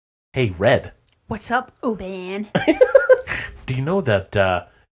Hey, Red, What's up, Oban? do you know that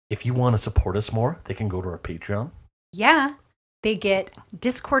if you want to support us more, they can go to our Patreon? Yeah, they get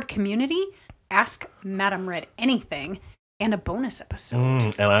Discord community, Ask Madam Red Anything, and a bonus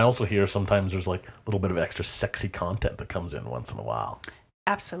episode. And I also hear sometimes there's like a little bit of extra sexy content that comes in once in a while.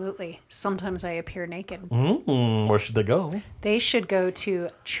 Absolutely. Sometimes I appear naked. Where should they go? They should go to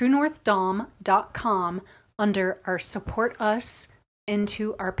truenorthdom.com under our Support Us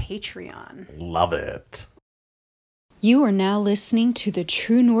into our Patreon. Love it. You are now listening to the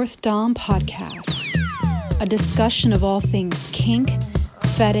True North Dom podcast, a discussion of all things kink,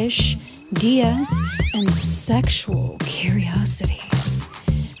 fetish, DS, and sexual curiosities.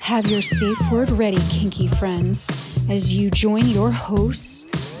 Have your safe word ready, kinky friends, as you join your hosts,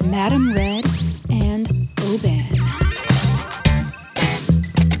 Madam Red and Oban.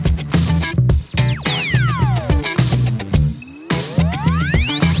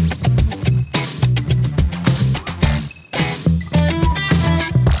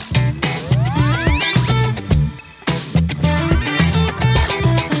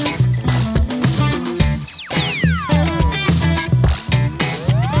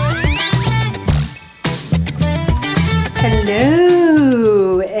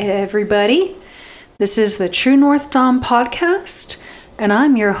 Hello, everybody. This is the True North Dom podcast, and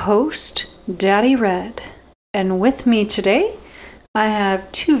I'm your host, Daddy Red. And with me today, I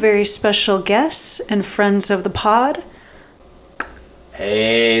have two very special guests and friends of the pod.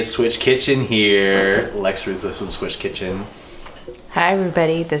 Hey, Switch Kitchen here. Lex Russo from Switch Kitchen. Hi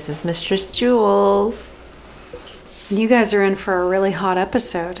everybody, this is Mistress Jules. You guys are in for a really hot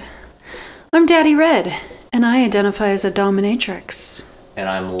episode. I'm Daddy Red, and I identify as a dominatrix. And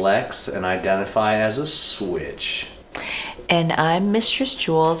I'm Lex, and I identify as a Switch. And I'm Mistress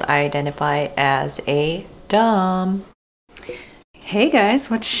Jules. I identify as a Dom. Hey guys,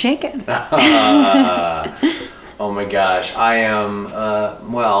 what's shaking? Oh my gosh, I am,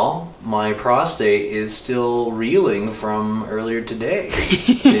 my prostate is still reeling from earlier today,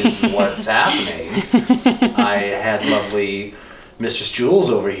 is what's happening. I had lovely Mistress Jules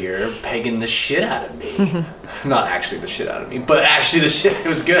over here pegging the shit out of me. Not actually the shit out of me, but actually the shit, it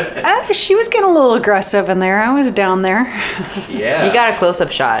was good. She was getting a little aggressive in there. I was down there. Yeah. You got a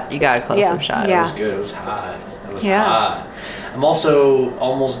close-up shot. Shot. It was good. It was hot. Hot. I'm also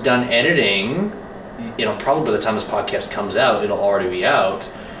almost done editing. You know, probably by the time this podcast comes out, it'll already be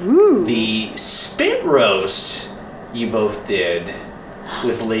out. Ooh. The spit roast you both did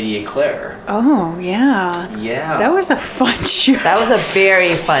with Lady Eclair. Oh, yeah. Yeah. That was a fun shoot. That was a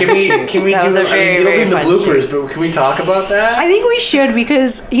very fun Can we shoot. do That was a very, it'll be very in the fun bloopers, shoot. but can we talk about that? I think we should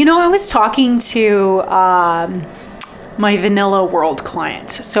because, I was talking to my Vanilla World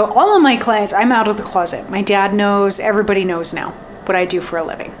client. So all of my clients, I'm out of the closet. My dad knows, everybody knows now what I do for a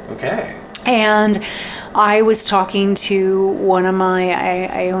living. Okay. And I was talking to one of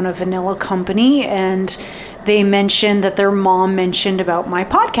I own a vanilla company, and they mentioned that their mom mentioned about my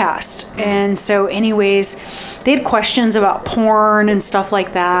podcast. And so anyways, they had questions about porn and stuff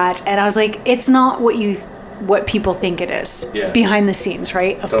like that. And I was like, it's not what people think it is behind the scenes,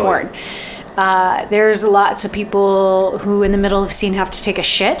 right? Of Totally. porn. There's lots of people who in the middle of a scene have to take a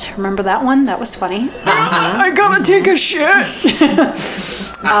shit. Remember that one? That was funny. I gotta take a shit.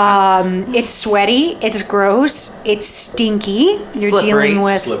 It's sweaty. It's gross. It's stinky. You're Slippery. dealing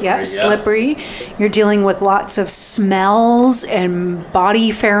with Slippery, slippery. You're dealing with lots of smells and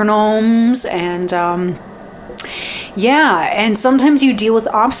body pheromones and and sometimes you deal with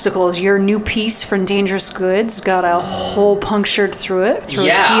obstacles. Your new piece from Dangerous Goods got a hole punctured through a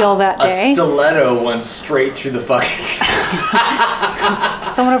heel that day. A stiletto went straight through the fucking...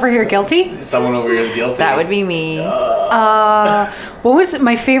 Someone over here guilty? Someone over here is guilty. That would be me. What was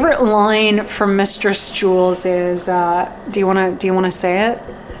my favorite line from Mistress Jules is, do you want to say it?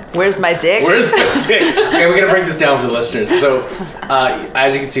 Where's my dick? Where's the dick? Okay, we're going to break this down for the listeners. So,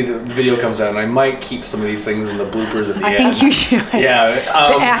 as you can see, the video comes out, and I might keep some of these things in the bloopers at the end. I think you should. Yeah.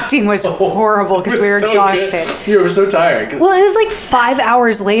 The acting was horrible because we were exhausted. You were so tired. Well, it was like 5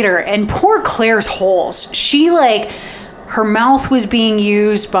 hours later, and poor Claire's holes. She her mouth was being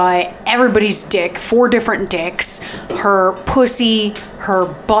used by everybody's dick, 4 different dicks. Her pussy, her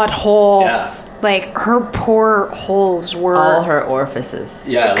butthole. Yeah. Like, her poor holes were All her orifices.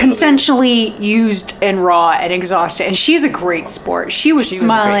 Yeah. consensually used and raw and exhausted. And she's a great sport. She was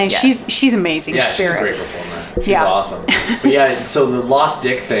smiling. great, yes. She's amazing Yeah, spirit. she's a great performer. She's Yeah. awesome. But yeah, so the lost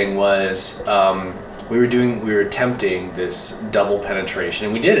dick thing was we were attempting this double penetration,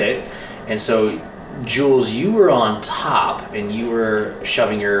 and we did it. And so Jules, you were on top, and you were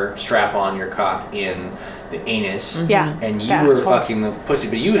shoving your strap on your cock in the anus. Yeah. And you the were asshole. fucking the pussy,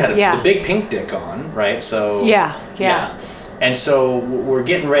 but you had Yeah. the big pink dick on, right? So Yeah. And so we're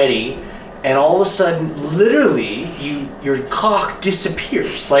getting ready, and all of a sudden, literally, your cock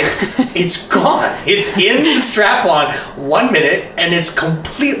disappears. Like, it's gone. It's in the strap-on 1 minute, and it's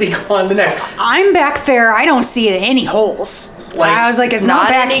completely gone the next. I'm back there. I don't see any holes. Like, I was like, it's not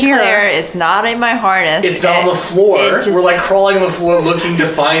back any here. clear. It's not in my harness. It's not on the floor. it just- We're like crawling on the floor looking to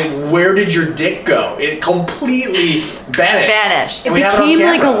find where did your dick go. It completely vanished. Vanished. And It we have became it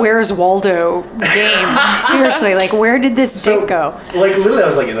on like a camera. Where's Waldo game. Seriously, like where did this So, dick go? like, literally, I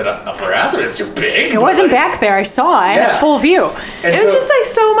was like, is it an upper ass? It's too big. It wasn't back there. I saw it. I had Yeah. full view. And It was just like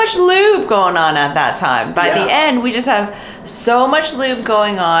so much lube going on at that time. By Yeah. the end, we just have so much lube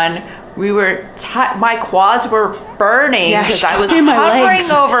going on. We were, my quads were burning Yeah, because she I was kept seeing my hovering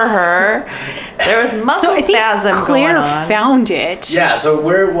legs. over her. There was muscle So I think spasm Claire going on. found it. Yeah, so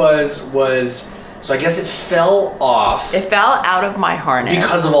where it was, so I guess it fell off It fell out of my harness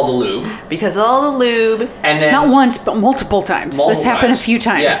because of all the lube. because of all the lube. And then Not once, but multiple times. This multiple happened times. a few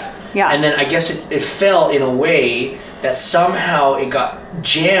times. Yeah. And then I guess it fell in a way that somehow it got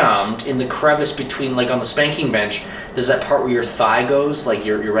jammed in the crevice between, like on the spanking bench, there's that part where your thigh goes, like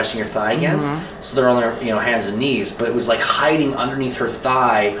you're resting your thigh against. So they're on their hands and knees, but it was like hiding underneath her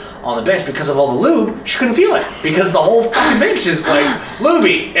thigh on the bench because of all the lube. She couldn't feel it because the whole fucking bench is like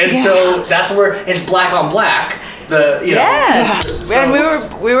lubey, and so that's where it's black on black. Yes. So- And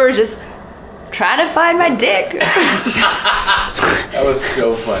we were just trying to find my dick. That was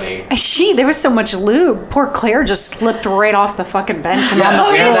so funny. There was so much lube. Poor Claire just slipped right off the fucking bench and Yeah, on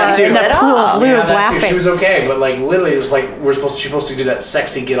the we had that floor too. in the It pool off. of We lube had that too. She laughing. was okay, but like literally, it was like she's supposed to do that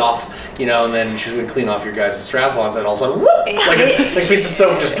sexy get off, and then she's gonna clean off your guys' strap-ons, and all of a sudden, whoop, like a piece of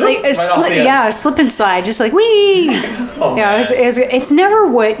soap just Like right off the end. yeah, a slip inside, just like wee. Oh, Yeah, man. it's never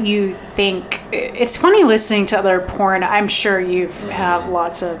what you think. It's funny listening to other porn. I'm sure you have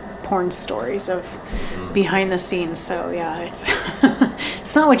lots of porn stories of behind the scenes. So yeah, it's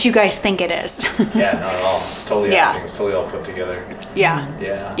it's not what you guys think it is. Yeah, not at all. It's totally Yeah. acting. It's totally all put together. Yeah,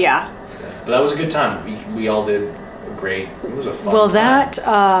 Yeah. yeah. But that was a good time. We all did great. It was a fun Well, time.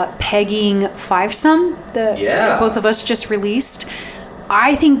 that pegging fivesome that Yeah. both of us just released,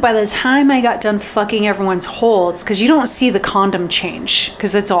 I think by the time I got done fucking everyone's holes, because you don't see the condom change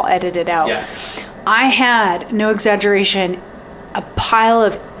because it's all edited out. Yeah. I had, no exaggeration, a pile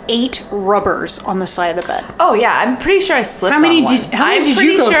of 8 rubbers on the side of the bed. Oh yeah, I'm pretty sure I slipped How many on one. did- how many I'm did you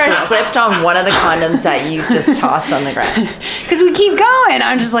pretty go sure I through? slipped on one of the condoms that you just tossed on the ground. Because we keep going.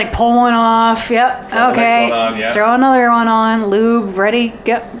 I'm just like, pull one off. Yep. Throw the next Okay. one on, yeah. Throw another one on. Lube. Ready.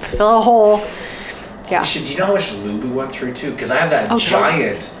 Yep. Fill a hole. Yeah. Do you know how much lube we went through too? Because I have that Oh, totally.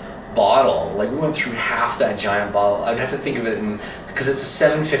 giant bottle. Like we went through half that giant bottle. I'd have to think of it because it's a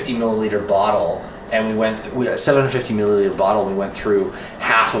 750 milliliter bottle, and we went through a 750 milliliter bottle. We went through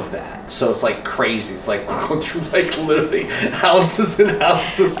half of that, so it's like crazy. It's like we're going through like literally ounces and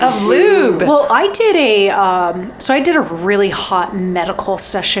ounces Of lube. Well, I did I did a really hot medical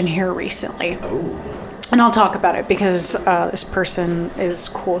session here recently. Oh, And I'll talk about it because this person is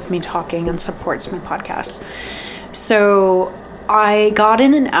cool with me talking and supports my podcast. So I got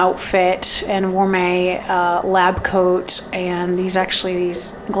in an outfit and wore my lab coat and these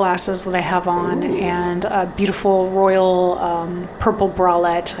glasses that I have on and a beautiful royal purple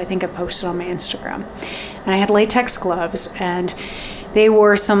bralette. I think I posted on my Instagram. And I had latex gloves and they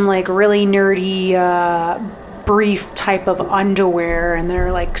wore some like really nerdy brief type of underwear and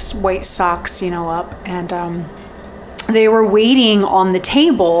they're like white socks, up. And they were waiting on the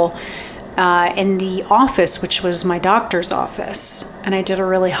table in the office, which was my doctor's office. And I did a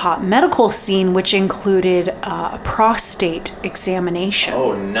really hot medical scene, which included a prostate examination.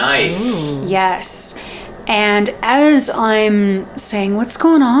 oh, nice. Yes. And as I'm saying, what's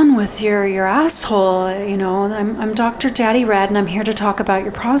going on with your asshole? I'm Dr. Daddy Red, and I'm here to talk about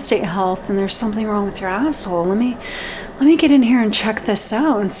your prostate health. And there's something wrong with your asshole. Let me get in here and check this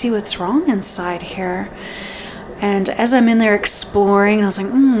out and see what's wrong inside here. And as I'm in there exploring, I was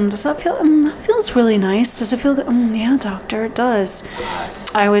like, does that feel? That feels really nice. Does it feel good? Yeah, doctor, it does.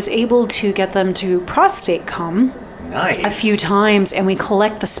 I was able to get them to prostate cum Nice. a few times, and we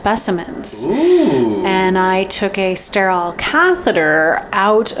collect the specimens. Ooh. And I took a sterile catheter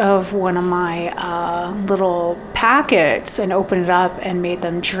out of one of my little packets and opened it up and made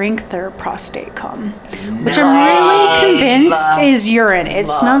them drink their prostate cum, which I'm really convinced is urine. It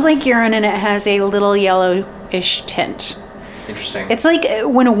smells like urine and it has a little yellowish tint. Interesting. It's like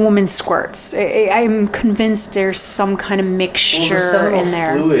when a woman squirts. I'm convinced there's some kind of mixture the seminal in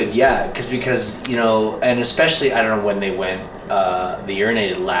there. fluid, yeah, because and especially I don't know when they went the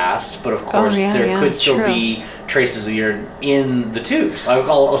urinated last, but of course there could still be traces of urine in the tubes.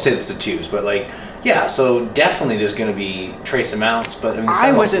 I'll say it's the tubes, but like, yeah, so definitely there's going to be trace amounts, but I mean,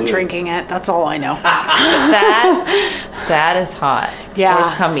 I wasn't drinking it. That's all I know. That is hot. Yeah.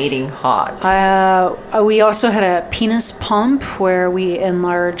 Words come eating hot. We also had a penis pump where we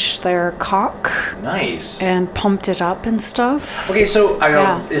enlarged their cock. Nice. And pumped it up and stuff. Okay, so I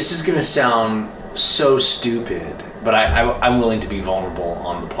know this is going to sound so stupid, but I'm willing to be vulnerable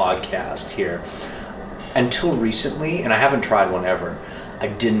on the podcast here. Until recently, and I haven't tried one ever, I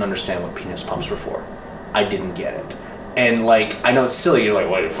didn't understand what penis pumps were for. I didn't get it. And like, I know it's silly, you're like,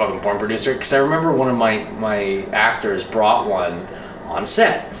 what, you're a fucking porn producer? Because I remember one of my actors brought one on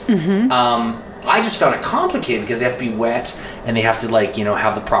set. Mm-hmm. I just found it complicated because they have to be wet and they have to like,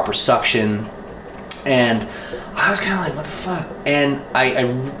 have the proper suction. And I was kind of like, what the fuck? And I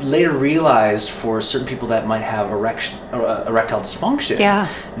later realized for certain people that might have erectile dysfunction,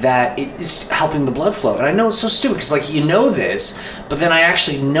 that it is helping the blood flow. And I know it's so stupid because like, this, but then I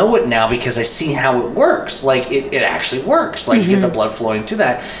actually know it now because I see how it works. Like it actually works. Like you get the blood flowing to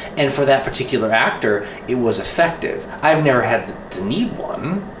that. And for that particular actor, it was effective. I've never had to need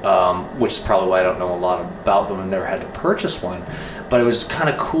one, which is probably why I don't know a lot about them. I've never had to purchase one. But it was kind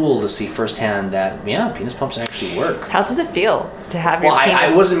of cool to see firsthand that, penis pumps actually work. How does it feel to have your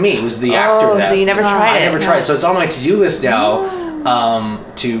penis? It wasn't me. It was the actor. So you never tried it? I never tried it. So it's on my to-do list now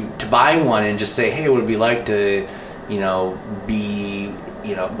to buy one and just say, hey, what would it be like to, be,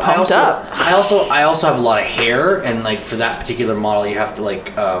 pumped up. I also have a lot of hair, and like for that particular model, you have to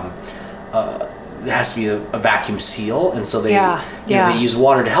like there has to be a vacuum seal, and so they they use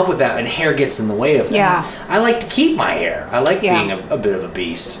water to help with that, and hair gets in the way of that. Yeah. I like to keep my hair. I like being a bit of a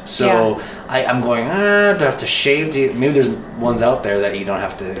beast. So I'm going, do I have to shave? Maybe there's ones out there that you don't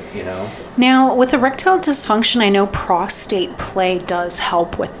have to, Now, with erectile dysfunction, I know prostate play does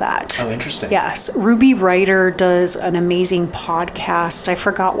help with that. Oh, interesting. Yes. Ruby Ryder does an amazing podcast. I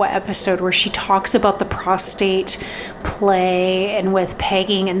forgot what episode, where she talks about the prostate play and with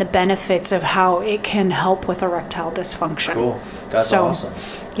pegging and the benefits of how it can help with erectile dysfunction. Cool. That's awesome.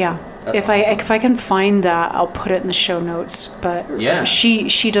 Yeah. That's if awesome. I can find that, I'll put it in the show notes. But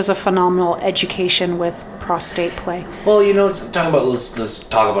she does a phenomenal education with prostate play. Well, let's talk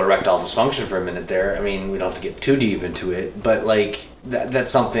about erectile dysfunction for a minute there. I mean, we don't have to get too deep into it, but like that's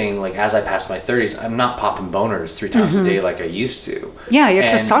something like as I pass my 30s, I'm not popping boners 3 times a day like I used to. Yeah, your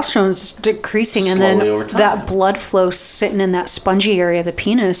testosterone's decreasing, and then that blood flow sitting in that spongy area of the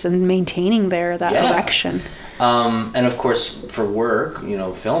penis and maintaining that erection. And of course, for work,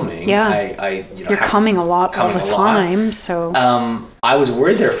 filming, you're coming a lot all the time. So I was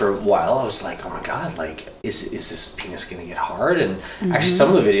worried there for a while. I was like, oh my god, like is this penis gonna get hard? And actually,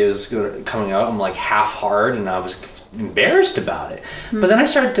 some of the videos coming out, I'm like half hard, and I was embarrassed about it. But then I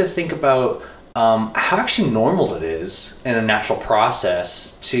started to think about how actually normal it is in a natural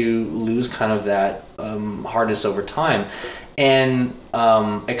process to lose kind of that hardness over time. And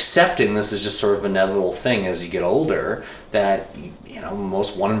accepting this is just sort of an inevitable thing as you get older, that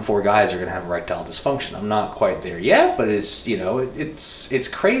most 1 in 4 guys are going to have erectile dysfunction. I'm not quite there yet, but it's it's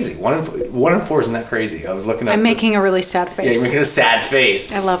crazy. 1 in 4 isn't that crazy. I was looking at. I'm making a really sad face. Yeah, you're making a sad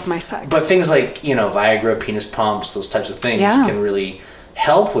face. I love my sex. But things like Viagra, penis pumps, those types of things can really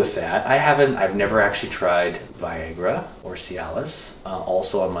help with that. I've never actually tried Viagra or Cialis.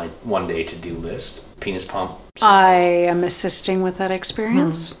 Also on my one day to-do list, penis pump. I am assisting with that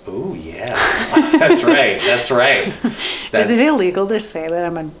experience. Oh yeah, that's right. Is it illegal to say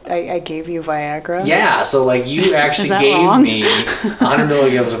that I gave you Viagra? Yeah, so like you actually gave me 100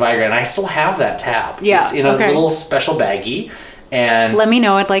 milligrams of Viagra, and I still have that tab. Yeah, it's in a little special baggie, and let me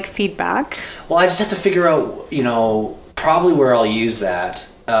know. I'd like feedback. Well, I just have to figure out, probably where I'll use that.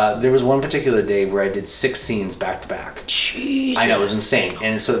 There was one particular day where I did 6 scenes back to back. Jesus. I know, it was insane,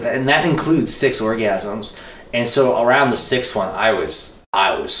 and that includes 6 orgasms. And so around the 6th one, I was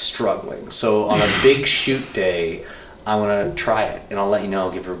struggling. So on a big shoot day, I want to try it, and I'll let you know.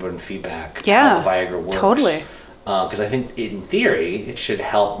 Give everybody feedback. Yeah, how the Viagra works. Totally. Because I think in theory it should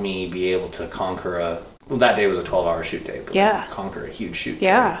help me be able to conquer that day was a 12-hour shoot day. But conquer a huge shoot day.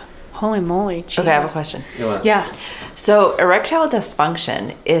 Yeah. Holy moly. Jesus. Okay, I have a question. Yeah. So erectile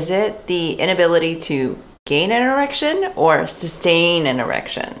dysfunction, is it the inability to gain an erection or sustain an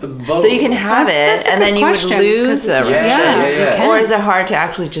erection? Both. So you can have that's and then you would lose the erection. Yeah. Or is it hard to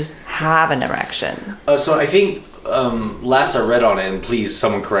actually just have an erection? So I think last I read on it, and please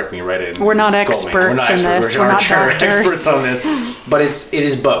someone correct me, right? We're not experts in this. We're not experts on this, but it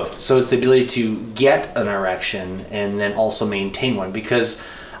is both. So it's the ability to get an erection and then also maintain one, because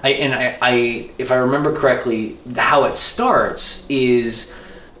I if I remember correctly, how it starts is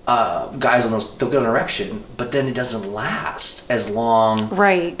guys they'll get an erection, but then it doesn't last as long.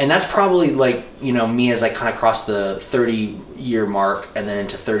 Right. And that's probably like, me as I kind of cross the 30-year mark and then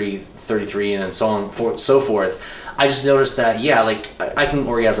into 30, 33 and so on, so forth. I just noticed that, like I can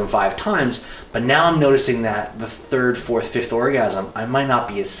orgasm 5 times, but now I'm noticing that the 3rd, 4th, 5th orgasm, I might not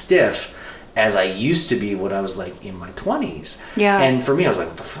be as stiff as I used to be when I was like in my 20s. Yeah. And for me, I was like,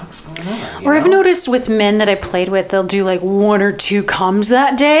 what the fuck's going on? Or I've noticed with men that I played with, they'll do like 1 or 2 comes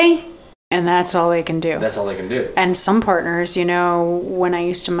that day, and that's all they can do. That's all they can do. And some partners, when I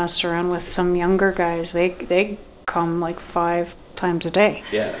used to mess around with some younger guys, they come like 5 times a day.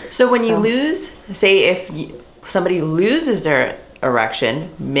 Yeah. So when you lose, say if somebody loses their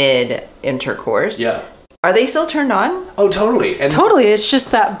erection mid-intercourse, are they still turned on? Oh, totally. And totally. It's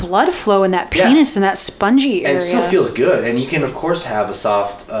just that blood flow in that penis and that spongy area. And it still feels good. And you can, of course, have a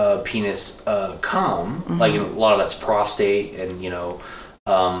soft penis come. Like, a lot of that's prostate and,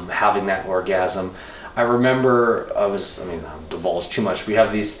 having that orgasm. I remember I'll divulge too much. We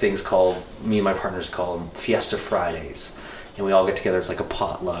have these things me and my partners call them Fiesta Fridays. And we all get together. It's like a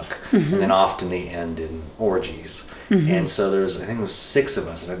potluck. And then often they end in orgies. And so I think it was 6 of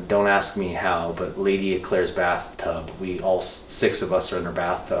us, and don't ask me how, but Lady Eclair's bathtub, we all 6 of us are in her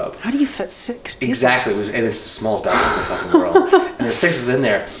bathtub. How do you fit 6 people? Exactly. And it's the smallest bathtub in the fucking world. And there's 6 of us in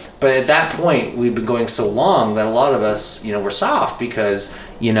there. But at that point, we've been going so long that a lot of us, were soft because,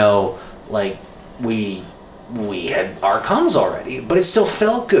 like we had our comes already, but it still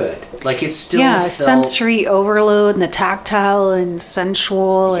felt good. Like it still felt... sensory overload and the tactile and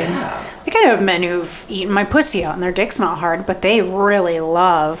sensual. And like I have men who've eaten my pussy out and their dick's not hard, but they really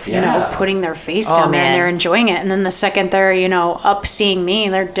love, putting their face down there and they're enjoying it. And then the second they're, up seeing me,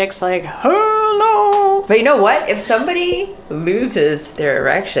 their dick's like, hello. But you know what? If somebody loses their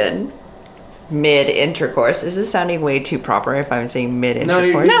erection mid-intercourse, is this sounding way too proper if I'm saying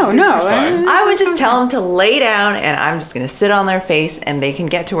mid-intercourse? No. I would just tell them to lay down and I'm just going to sit on their face and they can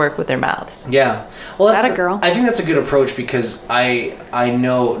get to work with their mouths. Yeah. Well, that's a girl. I think that's a good approach because I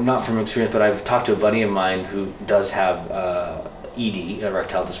know, not from experience, but I've talked to a buddy of mine who does have ED,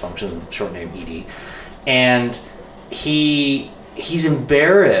 erectile dysfunction, short name ED, and he's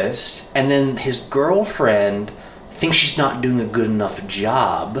embarrassed, and then his girlfriend thinks she's not doing a good enough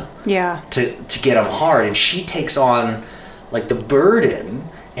job to get him hard, and she takes on like the burden,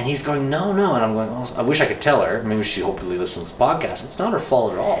 and he's going no, and I'm going, well, I wish I could tell her, maybe she hopefully listens to the podcast, it's not her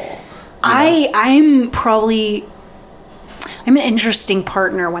fault at all. I'm an interesting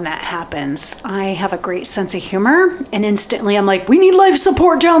partner when that happens. I have a great sense of humor, and instantly I'm like, we need life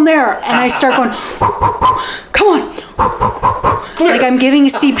support down there. And I start going, come on. Like I'm giving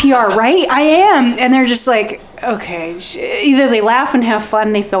CPR, right? I am. And they're just like, okay. Either they laugh and have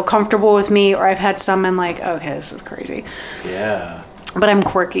fun, they feel comfortable with me, or I've had some and like, okay, this is crazy. Yeah. But I'm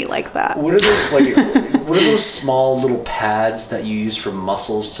quirky like that. What are those small little pads that you use for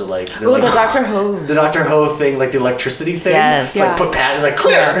muscles to like? Oh, the Dr. Ho. The Dr. Ho thing, like the electricity thing. Yes. Like put pads, like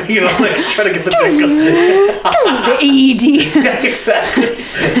clear. Like try to get the thing. The AED. Yeah, exactly.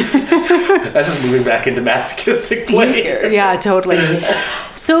 That's just moving back into masochistic play. Yeah, totally.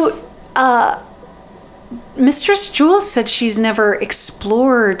 So, Mistress Jewel said she's never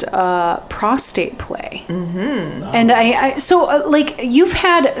explored prostate play. Mm-hmm. And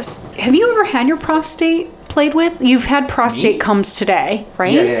have you ever had your prostate played with? You've had prostate comes today,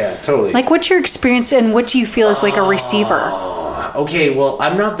 right? Yeah, totally. Like, what's your experience and what do you feel is like a receiver? Okay, well,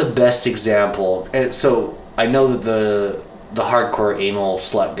 I'm not the best example. So I know that the hardcore anal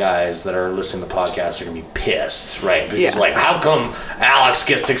slut guys that are listening to the podcast are gonna be pissed, right? Because like, how come Alex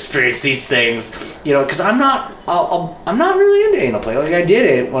gets to experience these things? Because I'm not really into anal play. Like I did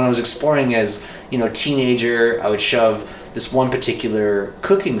it when I was exploring as teenager. I would shove this one particular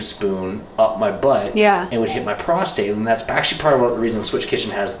cooking spoon up my butt, and it would hit my prostate, and that's actually part of the reason Switch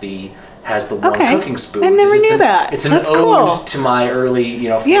Kitchen has the one cooking spoon. I never knew that. It's an That's ode cool. to my early,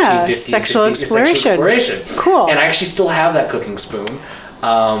 14, 15, sexual 16, exploration. Cool. And I actually still have that cooking spoon.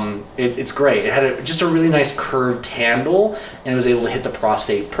 It's great. It had just a really nice curved handle, and it was able to hit the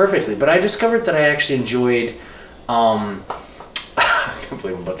prostate perfectly. But I discovered that I actually enjoyed, I can't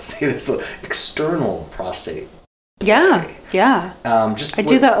believe I'm about to say this, the external prostate. Yeah. I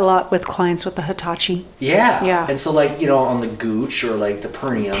do that a lot with clients with the Hitachi. Yeah. And so like, on the gooch or like the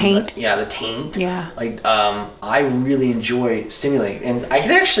perineum. Taint. The taint. Yeah. Like, I really enjoy stimulating. And I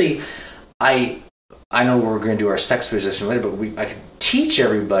can actually, I know we're going to do our sex position later, but I could teach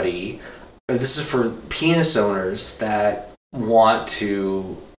everybody, this is for penis owners that want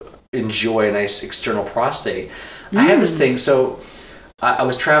to enjoy a nice external prostate. I have this thing, so I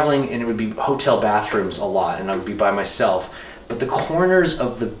was traveling and it would be hotel bathrooms a lot, and I would be by myself. But the corners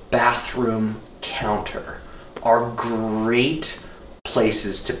of the bathroom counter are great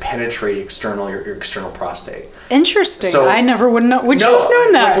places to penetrate your external prostate. Interesting. So- I never would know. Would you have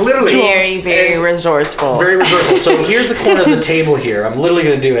known that? like, literally. Very, very And- resourceful. Very resourceful. So here's the corner of the table here. I'm literally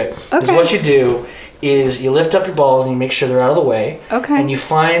going to do it. Is Okay. what you do is you lift up your balls and you make sure they're out of the way. Okay. And you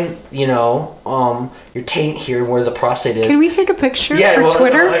find, your taint here where the prostate is. Can we take a picture Yeah, for well,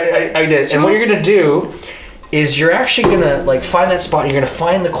 Twitter? I did. And what you're going to do is you're actually going to like find that spot. You're going to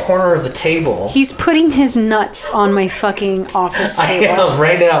find the corner of the table. He's putting his nuts on my fucking office I table. am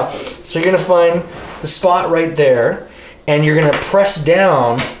right now. So you're going to find the spot right there and you're going to press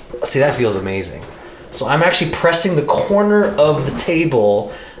down. See, that feels amazing. So I'm actually pressing the corner of the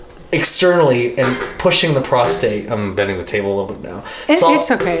table externally and pushing the prostate. I'm bending the table a little bit now. It's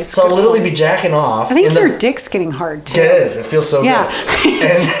I'll- okay, it's so I'll good. literally be jacking off. I think in the- your dick's getting hard too. It is. It feels so Yeah. good.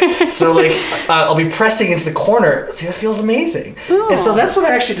 And so, like, I'll be pressing into the corner. See, that feels amazing. And so that's what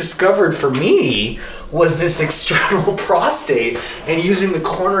I actually discovered for me was this external prostate and using the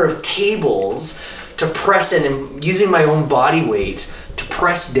corner of tables to press in and using my own body weight to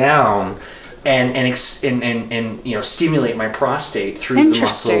press down and stimulate my prostate through the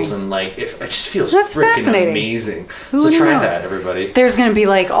Interesting. muscles and like it just feels That's freaking fascinating. amazing. Who So would try know? that, everybody. There's gonna be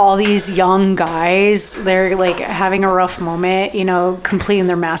like all these young guys. They're like having a rough moment, completing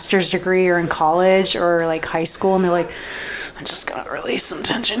their master's degree or in college or like high school, and they're like, I just gotta release some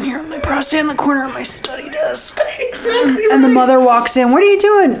tension here in my prostate in the corner of my study desk. Exactly. And the mother walks in. What are you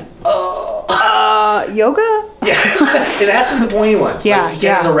doing? Yoga? Yeah, it has to be the pointy ones. Yeah, like you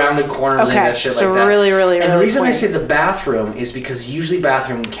get in yeah. the rounded corners Okay, and that shit so like that. really, really, And the really reason I pointy. say the bathroom is because usually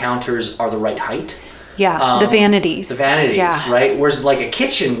bathroom counters are the right height. Yeah, the vanities. The vanities, Yeah. right? Whereas like a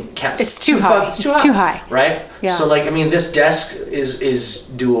kitchen counter, It's too high. It's too high. right? Yeah. So like, I mean, this desk is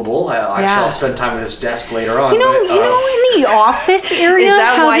doable. I'll spend time with this desk later on. You know, but, in the office area, Is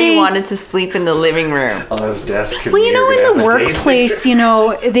that how why they, you wanted to sleep in the living room? this desk. Well, in the workplace,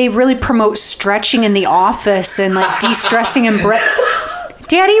 they really promote stretching in the office and like de-stressing and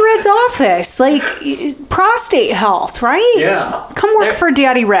Daddy Red's office, like prostate health, right? Yeah. Come work for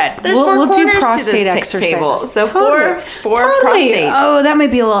Daddy Red. There's we'll four do corners to prostate this exercises. table, so Totally. four Totally. prostates. Oh, that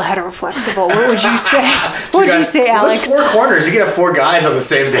might be a little heteroflexible. What would you say? What would you say, Well, Alex? there's 4 corners. You can have 4 guys on the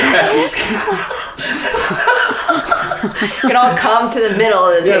same desk. You can all come to the middle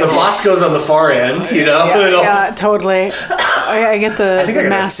of the Yeah, table. the boss goes on the far end, Yeah, totally. I get the I think I got a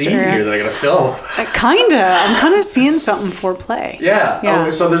master. scene here that I gotta film. Kinda. I'm kind of seeing something for play. Yeah. Yeah.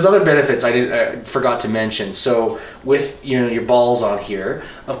 Oh, so there's other benefits I forgot to mention. So with your balls on here,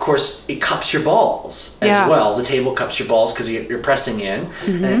 of course it cups your balls as Yeah. well. The table cups your balls because you're pressing in,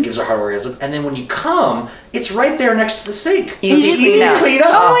 and it gives a hard orgasm. And then when you come, it's right there next to the sink. So Easy it's to easy clean to up. clean up.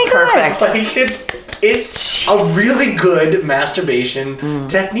 Oh my God. Perfect. Like it's a really good masturbation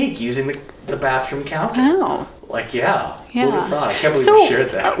technique using the bathroom counter. Wow. Like, yeah. Yeah. Who would have thought? I can't believe So, we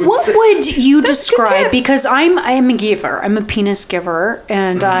shared that. what would you describe? tip. Because I'm a giver. I'm a penis giver,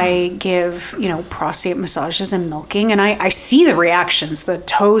 and Mm-hmm. I give prostate massages and milking, and I see the reactions. The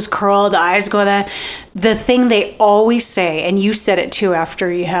toes curl, the eyes go that. The thing they always say, and you said it too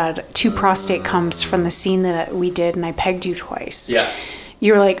after you had 2 prostate comes from the scene that we did, and I pegged you twice. Yeah.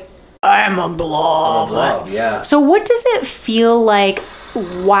 You were like, I'm a blob. Blob, yeah. So what does it feel like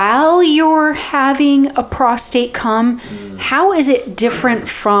while you're having a prostate cum? How is it different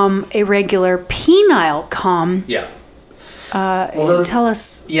from a regular penile cum? Yeah. Tell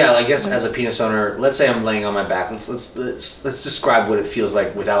us. Yeah, I guess as a penis owner, let's say I'm laying on my back. Let's describe what it feels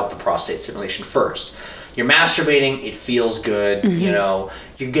like without the prostate stimulation first. You're masturbating. It feels good.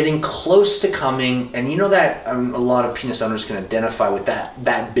 You're getting close to coming, and you know that a lot of penis owners can identify with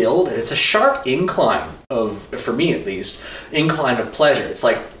that build. And it's a sharp incline for me at least, incline of pleasure. It's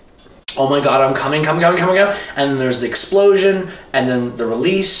like, oh my God, I'm coming, and then there's the explosion, and then the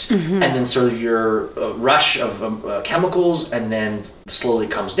release, and then sort of your rush of chemicals, and then slowly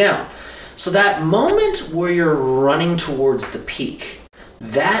comes down. So that moment where you're running towards the peak,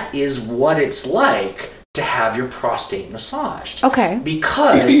 that is what it's like to have your prostate massaged. Okay.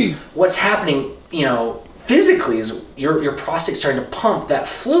 Because what's happening, physically is your prostate starting to pump that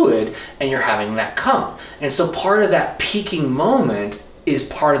fluid, and you're having that come. And so part of that peaking moment is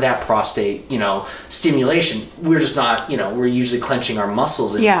part of that prostate, stimulation. We're just not, we're usually clenching our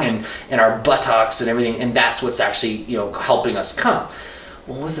muscles and our buttocks and everything, and that's what's actually, helping us come.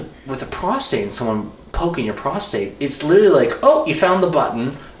 Well, with a prostate and someone poking your prostate, it's literally like, oh, you found the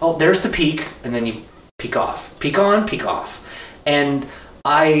button. Oh, there's the peak, and then you peek off, peek on, peek off. And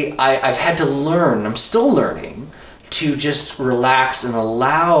I've had to learn. I'm still learning to just relax and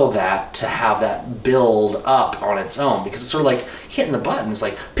allow that to have that build up on its own, because it's sort of like hitting the button. It's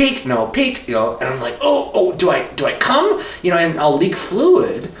like peak, no peak, and I'm like, oh, do I come? And I'll leak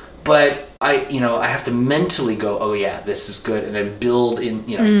fluid, but I have to mentally go, oh yeah, this is good, and then build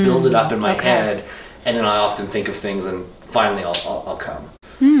it up in my head, and then I often think of things, and finally I'll come.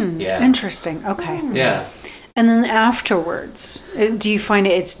 Yeah. Interesting. Okay. Yeah. And then afterwards, do you find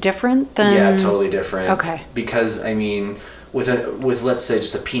it's different than? Yeah, totally different. Okay. Because with let's say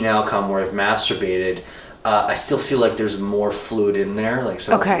just a penile come where I've masturbated, I still feel like there's more fluid in there,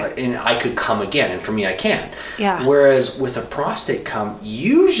 and I could come again, and for me, I can. Yeah. Whereas with a prostate come,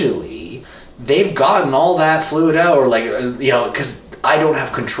 usually they've gotten all that fluid out, or because I don't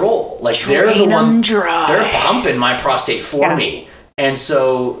have control. Like they're the one, they're pumping my prostate for me, and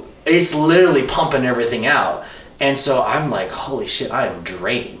so it's literally pumping everything out. And so I'm like, holy shit, I am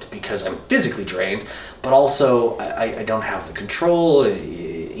drained, because I'm physically drained, but also I don't have the control.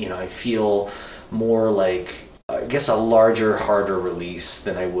 I feel more like, I guess, a larger, harder release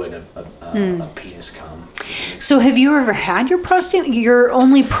than I would a penis cum. So have you ever had your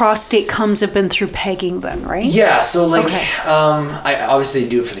only prostate comes have been through pegging then, right? Yeah, so I obviously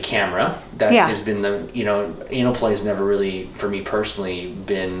do it for the camera. That has been anal play has never really, for me personally,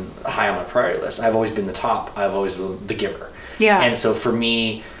 been high on my priority list. I've always been the top. I've always been the giver. Yeah. And so for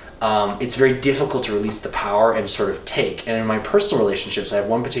me, it's very difficult to release the power and sort of take. And in my personal relationships, I have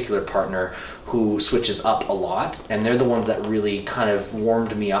one particular partner who switches up a lot, and they're the ones that really kind of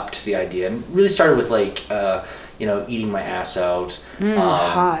warmed me up to the idea, and really started with eating my ass out,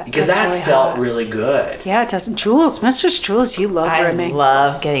 hot. Because That's that really felt hot. really good. Yeah, it does. Mistress Jules, you love rimming. I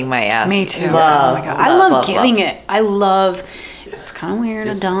love getting my ass. Me too. Love, oh my God. I love giving it. I love. It's kind of weird,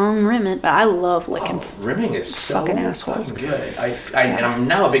 a dong rimming, but I love licking. Rimming is so fucking assholes. Good. And I'm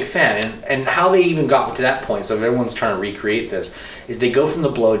now a big fan. And how they even got to that point, so if everyone's trying to recreate this, is they go from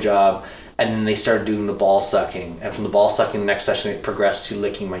the blowjob, and then they started doing the ball sucking. And from the ball sucking, the next session, it progressed to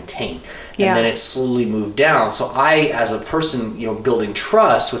licking my taint. And then it slowly moved down. So I, as a person, building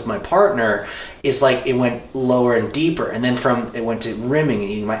trust with my partner, it's like it went lower and deeper. And then it went to rimming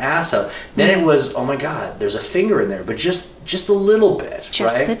and eating my ass out. Then it was, oh my God, there's a finger in there, but just a little bit,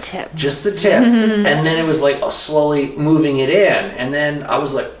 just right? the tip. Just the tip. And then it was like slowly moving it in. And then I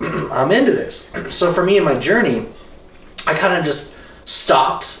was like, I'm into this. So for me in my journey, I kind of just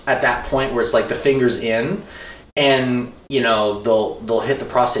stopped at that point where it's like the finger's in, and they'll hit the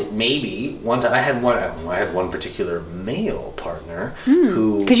prostate maybe one time. I had one particular male partner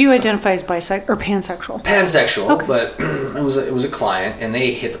who, because you identify as bisexual or pansexual. Pansexual, but it was a client, and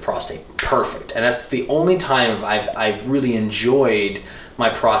they hit the prostate perfect, and that's the only time I've really enjoyed my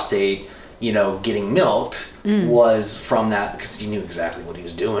prostate getting milked was from that, because he knew exactly what he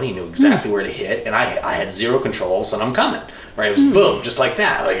was doing. He knew exactly where to hit, and I had zero control, so I'm coming. Right? It was boom, just like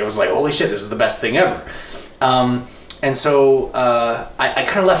that. Like, it was like, holy shit, this is the best thing ever. And so I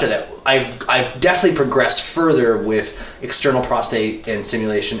kind of left it at that. I've definitely progressed further with external prostate and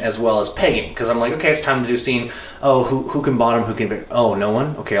stimulation, as well as pegging, because I'm like, okay, it's time to do scene. Oh, who can bottom? Who can? Oh, no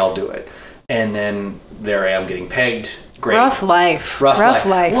one. Okay, I'll do it. And then there I am getting pegged. Great. Rough life.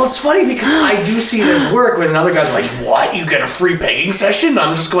 Well, it's funny because I do see this work when another guy's like, what? You get a free pegging session?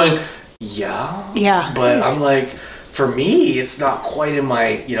 I'm just going, yeah. Yeah. But I'm like, for me, it's not quite in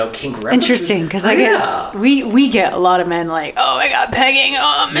my, kink repertoire. Interesting, because I guess we get a lot of men like, oh, I got pegging,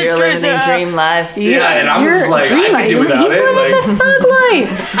 oh, You're living the dream life. Yeah, and I'm just like, I could do without He's it. living the thug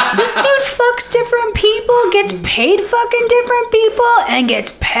life. This dude fucks different people, gets paid fucking different people, and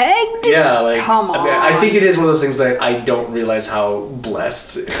gets pegged. Yeah, come on. I think it is one of those things that I don't realize how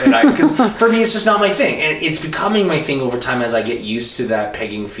blessed, because for me, it's just not my thing, and it's becoming my thing over time as I get used to that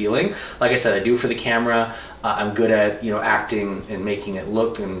pegging feeling. Like I said, I do it for the camera. I'm good at acting and making it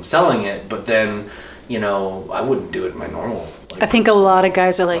look and selling it, but then I wouldn't do it in my normal. I think a lot of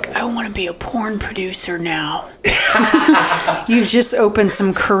guys are like, I want to be a porn producer now. You've just opened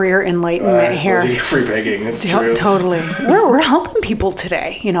some career enlightenment here. Free pegging, it's true. Totally. We're helping people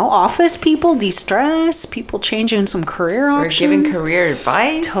today. Office people, de-stress, people changing some career options. We're giving career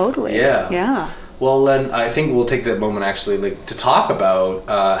advice. Totally. Yeah. Well, then I think we'll take that moment actually to talk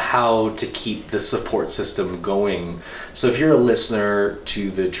about how to keep the support system going. So if you're a listener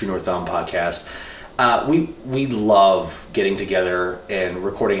to the True North Dom podcast, we love getting together and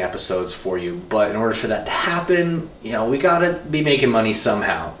recording episodes for you, but in order for that to happen, we gotta be making money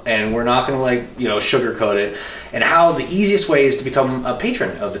somehow, and we're not gonna sugarcoat it. And how the easiest way is to become a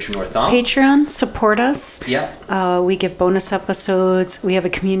patron of the True North Dom. Patreon, support us. Yeah. We give bonus episodes. We have a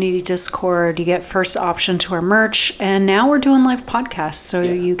community Discord. You get first option to our merch, and now we're doing live podcasts, so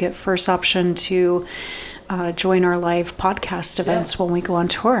you get first option to join our live podcast events when we go on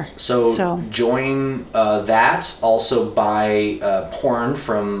tour. So join that. Also buy porn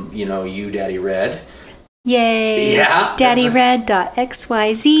from, you, Daddy Red. Yay! Yeah,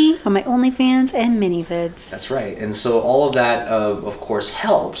 daddyred.xyz on my OnlyFans and MiniVids. That's right. And so all of that, of course,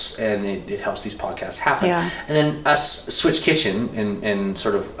 helps, and it helps these podcasts happen. Yeah. And then us, Switch Kitchen, and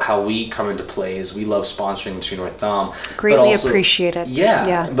sort of how we come into play is we love sponsoring True North Dom. Greatly appreciate it.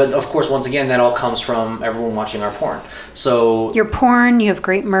 Yeah. But of course, once again, that all comes from everyone watching our porn. So your porn, you have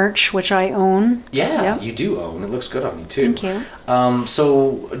great merch, which I own. Yeah, you do own. It looks good on you too. Thank you.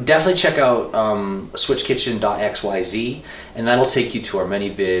 So definitely check out switchkitchen.xyz, and that'll take you to our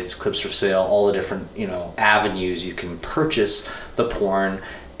many vids, clips for sale, all the different avenues you can purchase the porn.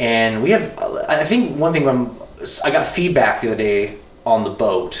 And we have, I think one thing I got feedback the other day on the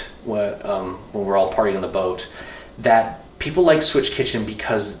boat when we're all partying on the boat that people like Switch Kitchen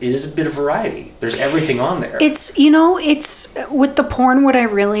because it is a bit of variety. There's everything on there. It's with the porn, what I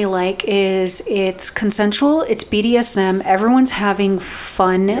really like is it's consensual, it's BDSM, everyone's having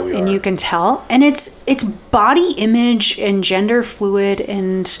fun, and you can tell. And it's body image and gender fluid,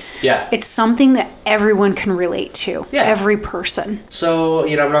 and it's something that everyone can relate to. Yeah. Every person. So,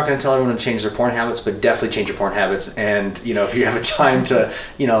 I'm not going to tell everyone to change their porn habits, but definitely change your porn habits. And, if you have a time to,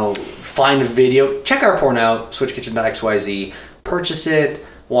 find a video, check our porn out, switchkitchen.xyz, purchase it,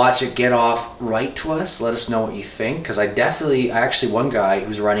 watch it, get off, write to us, let us know what you think, because I actually one guy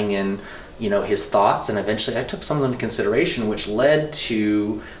who's writing in, his thoughts, and eventually I took some of them into consideration, which led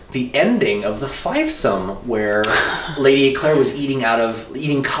to the ending of the fivesome where Lady Eclair was eating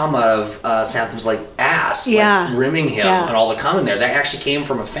cum out of Santham's ass, rimming him, and all the cum in there. That actually came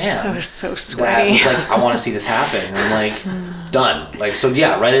from a fan. That was so sweaty. That was I want to see this happen. And I'm done. So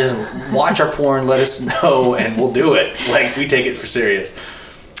write it, watch our porn, let us know, and we'll do it. We take it for serious.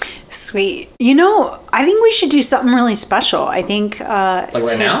 Sweet. I think we should do something really special. I think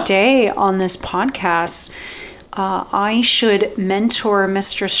today on this podcast, I should mentor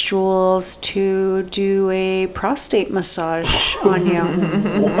Mistress Jules to do a prostate massage on you.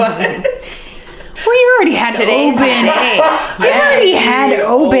 What? Well, you already had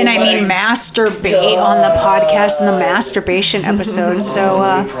Oben. Masturbate on the podcast in the masturbation episode. So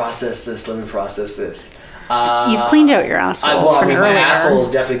let me process this. You've cleaned out your asshole from earlier. My asshole is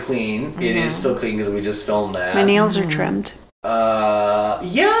definitely clean. Mm-hmm. It is still clean because we just filmed that. My nails are trimmed.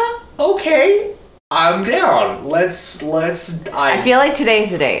 Yeah. Okay. I'm down. Let's. I feel like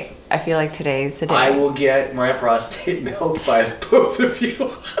today's the day. I will get my prostate milk by both of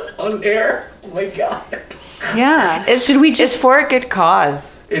you on air. Oh my god. Yeah. It's for a good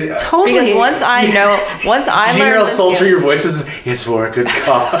cause. Totally. Because once I learn how sultry your voice is, it's for a good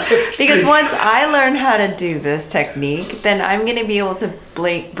cause. Because once I learn how to do this technique, then I'm going to be able to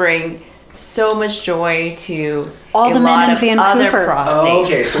bring so much joy to all the men in Vancouver. Other prostates.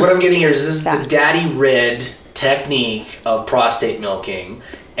 Okay, so what I'm getting here is this is the Daddy Red technique of prostate milking.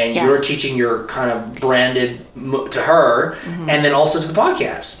 And you're teaching your kind of branded to her, and then also to the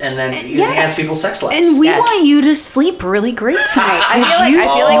podcast, and then enhance people's sex lives. And we want you to sleep really great tonight. I feel like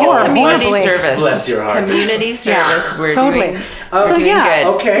it's community service. Bless your heart. Community service. We're totally. doing good.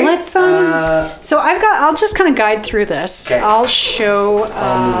 Okay. Let's So I'll just kind of guide through this. Okay. I'll show.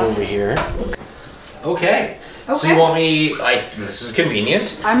 I'll move over here. Okay. So you want me? This is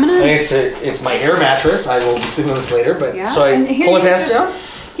convenient. It's my air mattress. I will be sleeping on this later. But so I pull my pants down.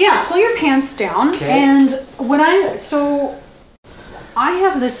 Yeah, pull your pants down. Okay. And I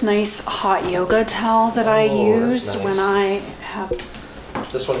have this nice hot yoga towel that I use when I have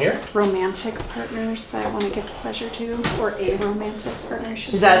this one here romantic partners that I want to give pleasure to, or a romantic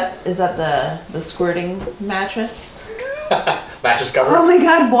partnership. Is that the squirting mattress? Mattress cover. Oh my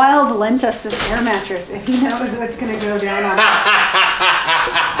God! Wild lent us this air mattress, and he knows what's going to go down on us.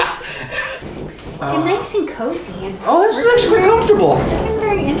 And nice and cozy. And this is actually quite comfortable. And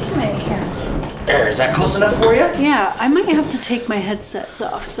very intimate here. There, is that close enough for you? Yeah, I might have to take my headsets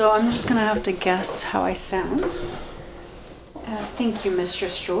off, so I'm just gonna have to guess how I sound. Thank you,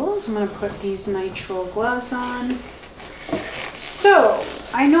 Mistress Jules. I'm gonna put these nitrile gloves on. So,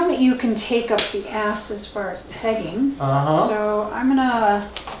 I know that you can take up the ass as far as pegging. So I'm gonna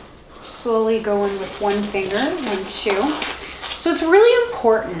slowly go in with one finger, 1, 2. So it's really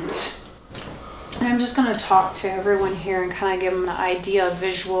important. And I'm just going to talk to everyone here and kind of give them an idea, a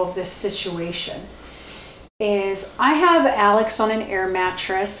visual of this situation. Is I have Alex on an air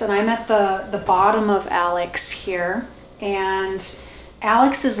mattress, and I'm at the bottom of Alex here. And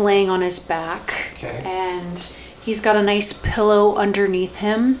Alex is laying on his back. Okay. And he's got a nice pillow underneath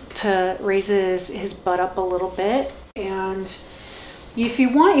him to raise his butt up a little bit. And If you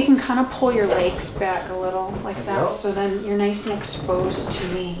want, you can kind of pull your legs back a little like that, so then you're nice and exposed to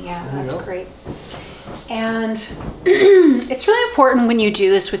me. Yeah, that's great. And it's really important when you do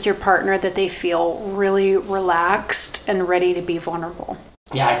this with your partner that they feel really relaxed and ready to be vulnerable.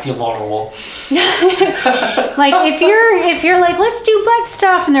 Yeah, I feel vulnerable. Like if you're like, let's do butt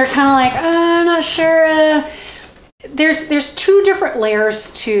stuff, and they're kind of like, I'm not sure. There's two different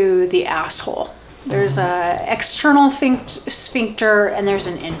layers to the asshole. There's a external sphincter and there's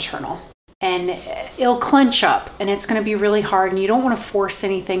an internal. And it'll clench up and it's going to be really hard and you don't want to force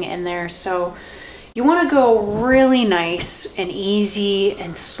anything in there. So you want to go really nice and easy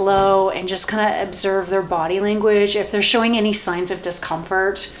and slow and just kind of observe their body language. If they're showing any signs of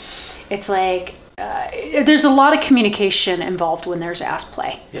discomfort, it's like there's a lot of communication involved when there's ass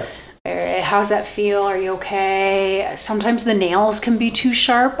play. Yeah. How's that feel? Are you okay? Sometimes the nails can be too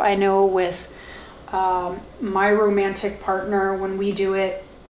sharp. I know with my romantic partner, when we do it,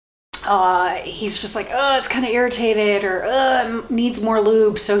 he's just like, oh, it's kind of irritated, or needs more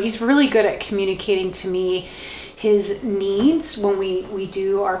lube. So he's really good at communicating to me his needs when we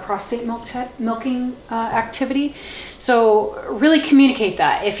do our prostate milking activity. So really communicate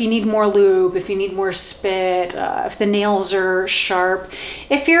that. If you need more lube, if you need more spit, if the nails are sharp.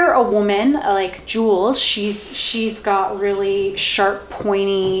 If you're a woman like Jules, she's got really sharp,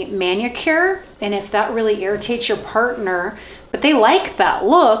 pointy manicure. And if that really irritates your partner, but they like that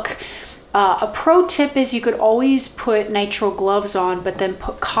look, a pro tip is you could always put nitrile gloves on, but then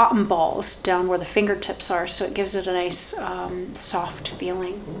put cotton balls down where the fingertips are, so it gives it a nice soft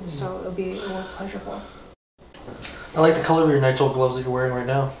feeling. So it'll be more pleasurable. I like the color of your nitrile gloves that you're wearing right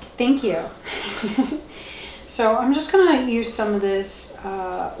now. Thank you. So I'm just gonna use some of this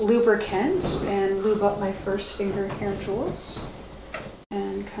lubricant and lube up my first finger here, Jules.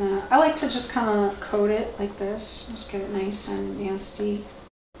 And I like to just kind of coat it like this. Just get it nice and nasty.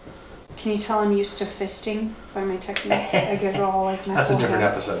 Can you tell I'm used to fisting by my technique? I get it all like my That's a different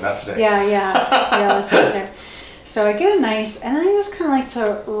head. episode, not today. Yeah, that's right there. So I get it nice, and then I just kind of like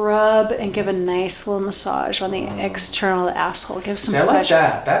to rub and give a nice little massage on the external of the asshole. Give some I like pleasure.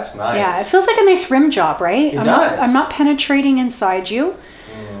 that. That's nice. Yeah, it feels like a nice rim job, right? It does. I'm not penetrating inside you.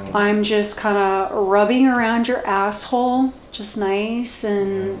 I'm just kind of rubbing around your asshole, just nice,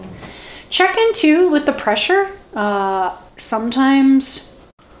 and check in too with the pressure. Sometimes,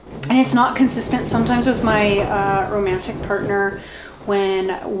 and it's not consistent, sometimes with my romantic partner,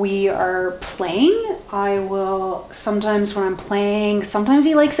 when we are playing, I will, sometimes when I'm playing, sometimes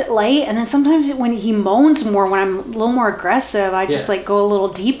he likes it light, and then sometimes when he moans more, when I'm a little more aggressive, I just like go a little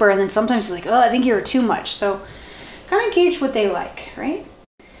deeper, and then sometimes he's like, oh, I think you're too much. So kind of gauge what they like, right?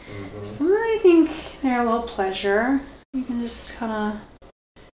 So I think they're a little pleasure. You can just kind of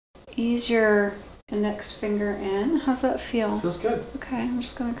ease your index finger in. How's that feel? Feels good. Okay, I'm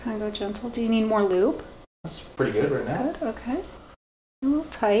just going to kind of go gentle. Do you need more lube? That's pretty good right now. Good, okay. A little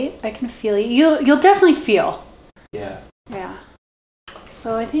tight. I can feel you. You'll definitely feel. Yeah. Yeah.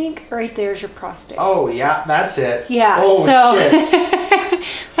 So I think right there's your prostate. Oh, yeah, that's it. Yeah, oh, so shit.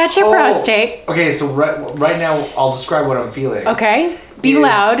 that's your prostate. Okay, so right now I'll describe what I'm feeling. Okay, be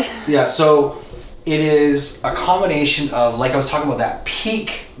loud. Yeah, so it is a combination of, like I was talking about, that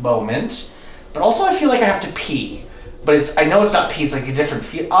peak moment, but also I feel like I have to pee. But I know it's not pee, it's like a different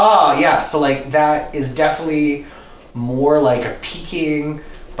feel. Yeah, so like that is definitely more like a peaking,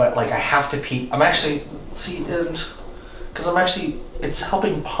 but like I have to pee. I'm actually, it's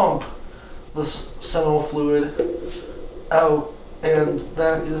helping pump the seminal fluid out, and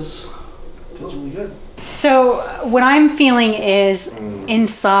that feels really good. So what I'm feeling is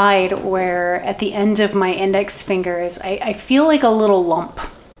inside, where at the end of my index finger is, I feel like a little lump.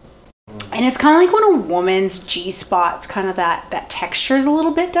 And it's kind of like when a woman's G-spot's kind of that texture is a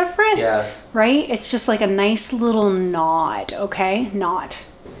little bit different. Yeah. Right? It's just like a nice little knot, okay? Knot.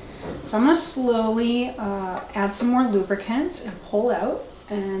 So I'm going to slowly add some more lubricant and pull out.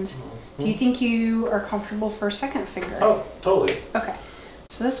 And do you think you are comfortable for a second finger? Oh, totally. Okay.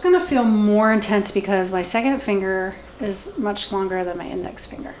 So this is going to feel more intense because my second finger is much longer than my index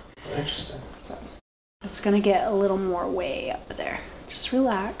finger. Interesting. So it's going to get a little more way up there. Just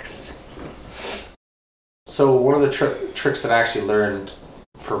relax. So one of the tricks that I actually learned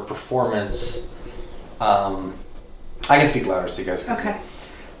for performance, I can speak louder so you guys can hear. Okay.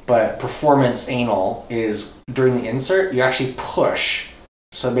 But performance anal is during the insert, you actually push.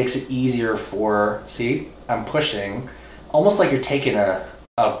 So it makes it easier for, see, I'm pushing, almost like you're taking a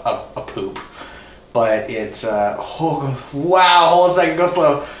poop. But it's, wow, hold on a second, go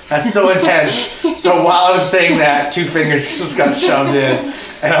slow. That's so intense. So while I was saying that, 2 fingers just got shoved in.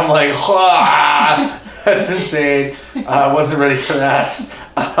 And I'm like, That's insane. I wasn't ready for that.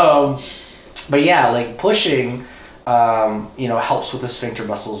 But yeah, like pushing, helps with the sphincter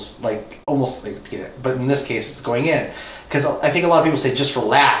muscles, like almost like get it. But in this case, it's going in. Because I think a lot of people say just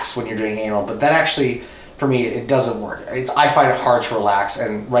relax when you're doing anal, but that actually, for me, it doesn't work. I find it hard to relax,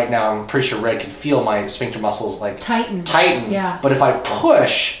 and right now I'm pretty sure Red can feel my sphincter muscles like tighten. Yeah. But if I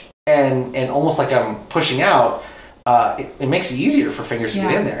push and almost like I'm pushing out, it makes it easier for fingers to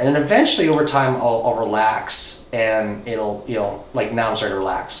get in there. And then eventually over time I'll relax, and it'll, like now I'm starting to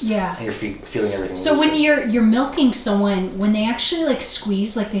relax. Yeah. And you're feeling everything. So when you're milking someone, when they actually like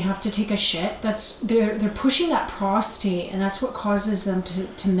squeeze, like they have to take a shit, they're pushing that prostate, and that's what causes them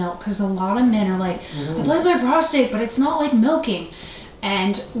to milk. Because a lot of men are like, I blame my prostate, but it's not like milking.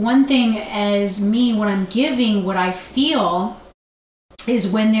 And one thing as me, when I'm giving, what I feel is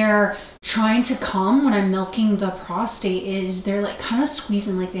when they're trying to come, when I'm milking the prostate, is they're like kind of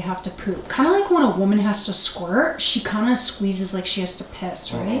squeezing like they have to poop. Kind of like when a woman has to squirt, she kind of squeezes like she has to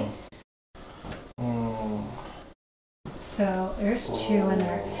piss, right? So there's two in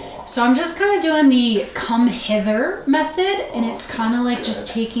there. So I'm just kind of doing the come hither method, and it's kind of like just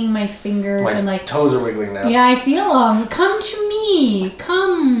taking my fingers and like toes are wiggling now. Yeah, I feel them. Come to me.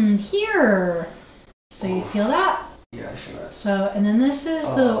 Come here. So you feel that? Yeah, I feel that. So, and then this is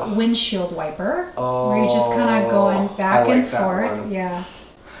the windshield wiper, where you're just kind of going back and forth. Yeah.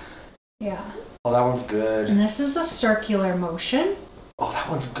 Yeah. Oh, that one's good. And this is the circular motion. Oh, that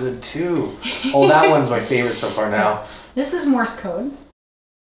one's good too. Oh, that one's my favorite so far now. Yeah. This is Morse code.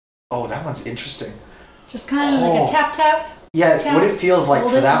 Oh, that one's interesting. Just kind of like a tap, tap. Yeah, tap, what it feels like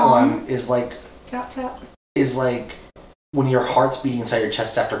for that one is like... Tap, tap. Is like when your heart's beating inside your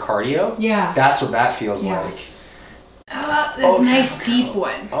chest after cardio. Yeah. That's what that feels like. How about this nice deep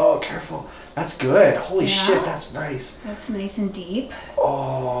one? Oh, careful. That's good. Holy shit, that's nice. That's nice and deep.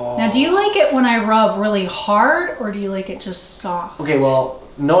 Oh. Now, do you like it when I rub really hard, or do you like it just soft? Okay, well,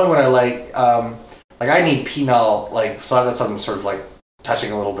 knowing what I like I need penile, so that's something sort of like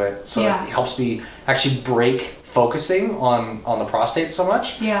touching a little bit, so it helps me actually break focusing on the prostate so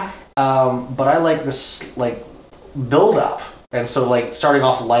much. Yeah. But I like this build up, and so starting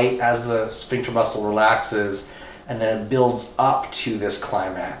off light as the sphincter muscle relaxes, and then it builds up to this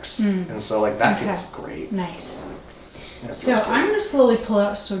climax, and so that feels great. Nice. So I'm going to slowly pull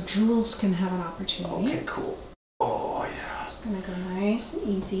out so Jules can have an opportunity. Okay, cool. Oh yeah. Just going to go nice and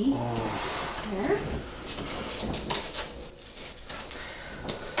easy. There.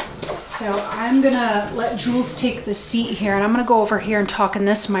 So I'm going to let Jules take the seat here, and I'm going to go over here and talk in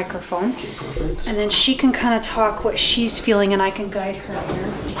this microphone. Okay, perfect. And then she can kind of talk what she's feeling, and I can guide her here.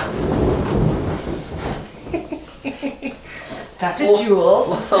 Dr.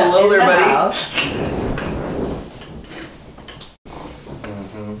 Jules. Hello there, buddy.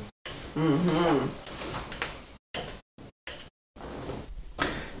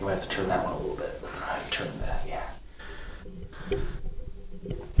 You might have to turn that one a little bit. Turn that, yeah.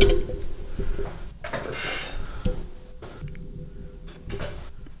 Perfect.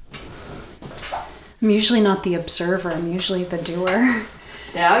 I'm usually not the observer. I'm usually the doer.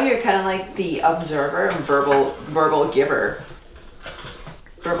 Now you're kind of like the observer and verbal giver.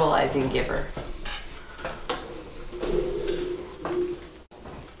 Verbalizing giver.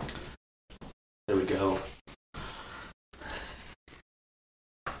 There we go.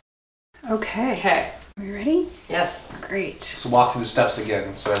 Okay. Are we ready? Yes. Great. So walk through the steps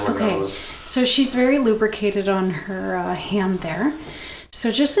again so everyone knows. So she's very lubricated on her hand there.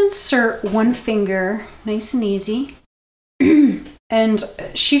 So just insert one finger, nice and easy. And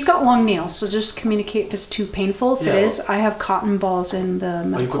she's got long nails, so just communicate if it's too painful. If it is, I have cotton balls in the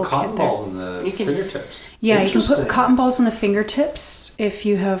medical kit. You put cotton balls in the fingertips? Yeah, you can put cotton balls in the fingertips if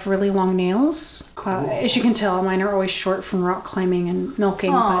you have really long nails. Cool. As you can tell, mine are always short from rock climbing and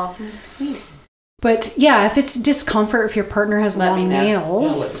milking. Oh, that's sweet. But yeah, if it's discomfort, if your partner has long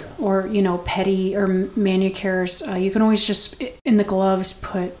nails or, petty or manicures, you can always just, in the gloves,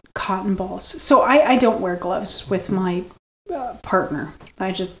 put cotton balls. So I don't wear gloves with my partner.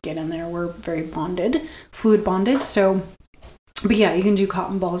 I just get in there. We're very bonded, fluid bonded. So, but yeah, you can do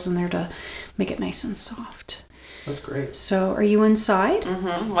cotton balls in there to make it nice and soft. That's great. So are you inside?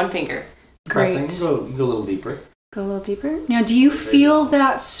 Mm-hmm. One finger. Great. Pressing. You go a little deeper. Go a little deeper. Now, do you feel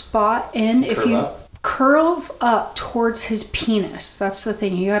that spot in if you curl up towards his penis? That's the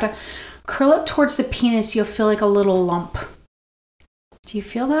thing. You gotta curl up towards the penis. You'll feel like a little lump. Do you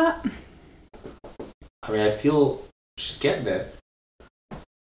feel that? I mean, I feel she's getting it.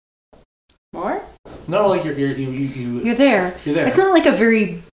 More? No, you're there. You're there. It's not like a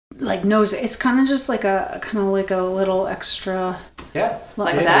very nose. It's kind of just like a little extra. Yeah.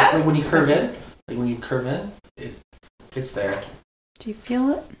 Like that. Like when you curve in. Like when you curve in, it's there. Do you feel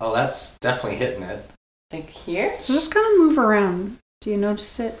it? Oh, that's definitely hitting it. Like here? So just kind of move around. Do you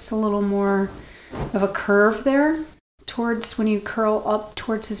notice it's a little more of a curve there towards when you curl up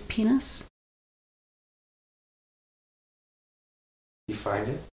towards his penis? You find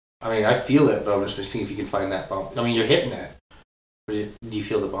it? I mean, I feel it, but I'm just seeing if you can find that bump. I mean, you're hitting it. Do you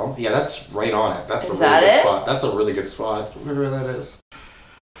feel the bump? Yeah, that's right on it. That's a really good spot. That's a really good spot. Where that is.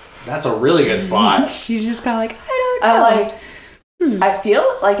 That's a really good spot. She's just kind of like, I don't know. I feel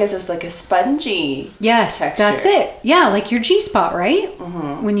like it's just like a spongy. Yes, texture. that's it. Yeah, like your G spot, right?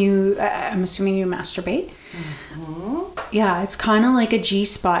 Mm-hmm. When you, I'm assuming you masturbate. Mm-hmm. Yeah, it's kind of like a G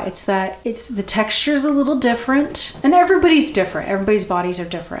spot. It's the texture's a little different, and everybody's different. Everybody's bodies are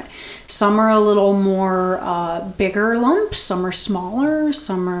different. Some are a little more bigger lumps. Some are smaller.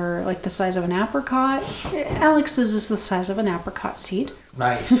 Some are like the size of an apricot. Alex's is the size of an apricot seed.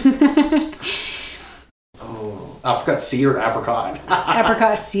 Nice. Oh, apricot seed or apricot?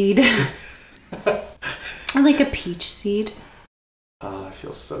 Apricot seed. Or like a peach seed. Oh, that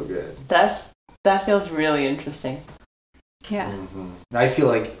feels so good. That feels really interesting. Yeah. Mm-hmm. I feel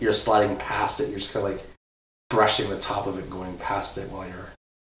like you're sliding past it. You're just kind of like brushing the top of it, going past it while you're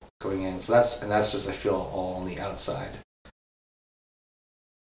going in. So that's just, I feel, all on the outside.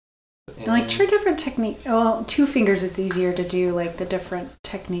 And like try different technique. Well, 2 fingers, it's easier to do like the different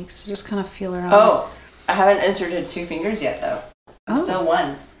techniques. So just kind of feel around. Oh, I haven't inserted 2 fingers yet though. Oh. Still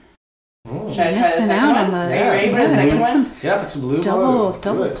 1. Mm. Should I try the Missing second out one? on the. Are you ready for the Yeah, second put one? some Yeah, put some blue double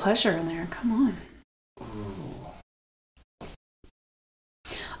Good. pleasure in there. Come on.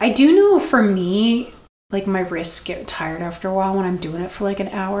 I do know for me, like my wrists get tired after a while when I'm doing it for like an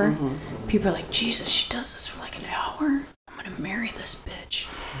hour. Mm-hmm. People are like, Jesus, she does this for like an hour. I'm gonna marry this bitch.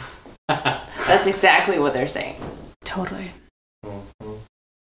 That's exactly what they're saying. Totally. Mm-hmm.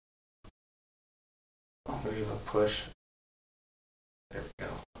 I'm gonna give a push. There we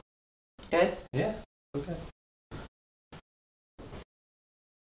go. Good? Yeah. Okay.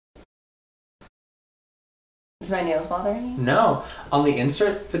 Is my nails bothering you? No. On the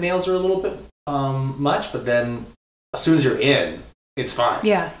insert, the nails are a little bit much, but then as soon as you're in, it's fine.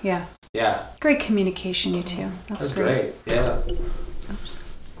 Yeah, yeah. Yeah. Great communication, you two. That's great. Yeah.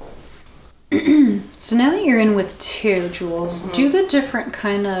 So now that you're in with 2, Jules, do the different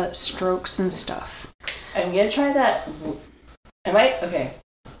kind of strokes and stuff. I'm gonna try that. Am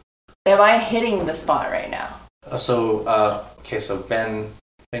I hitting the spot right now? So bend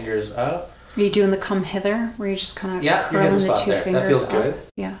fingers up. Are you doing the come hither, where you just kind of Yeah, you're hitting curling the the spot 2 there. fingers That feels up? good.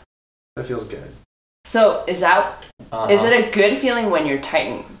 Yeah. That feels good. So is that Uh-huh. is it a good feeling when you're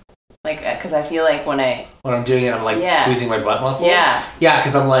tighten? Like, because I feel like when I'm doing it, I'm like squeezing my butt muscles. Yeah. Yeah,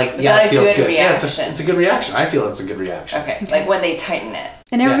 because I'm like, Is that it a feels good good. Yeah, reaction? it's a good reaction. I feel it's a good reaction. okay, like when they tighten it.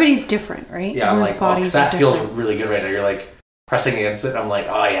 And everybody's different, right? Yeah, I'm Everyone's like, bodies that are feels different. really good right now. You're like pressing against it. I'm like,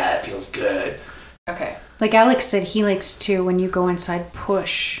 oh yeah, it feels good. Okay. Like Alex said, he likes to, when you go inside,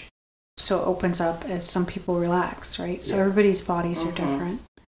 push. So it opens up as some people relax, right? So everybody's bodies are different.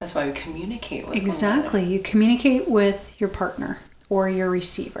 That's why we communicate with Exactly. You communicate with your partner or your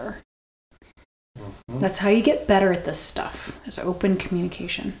receiver. Mm-hmm. That's how you get better at this stuff, is open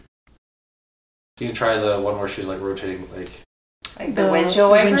communication. You can try the one where she's like rotating, like the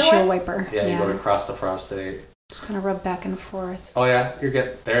windshield wiper. Windshield wiper. Yeah, you go across the prostate. Just kind of rub back and forth. Oh yeah, you're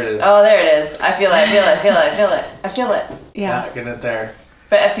good. There it is. Oh, there it is. I feel it. I feel it. I feel it. I feel it. I feel it. Yeah. Getting it there.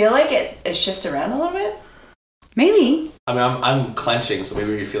 But I feel like it shifts around a little bit. Maybe. I mean, I'm clenching, so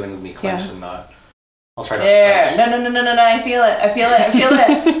maybe your feeling is me clenching, not. I'll try not there. to clench. No. I feel it. I feel it. I feel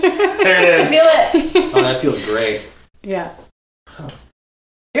it. There it is. I feel it. Oh, that feels great. Yeah.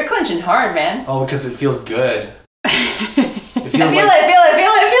 You're clenching hard, man. Oh, because it feels good. It feels I feel like, it.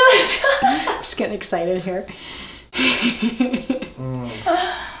 I feel it. Just getting excited here.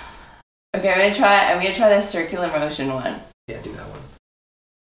 Okay, I'm gonna try the circular motion one. Yeah, do that one.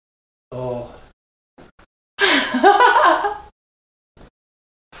 Oh.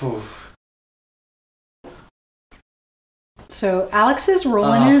 Oof. So Alex is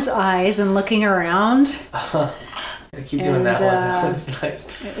rolling his eyes and looking around. I keep doing that one. That's nice.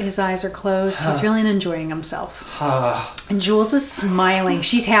 His eyes are closed. He's really enjoying himself. Ah. And Jules is smiling.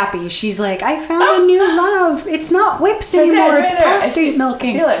 She's happy. She's like, I found a new love. It's not whips anymore. It's prostate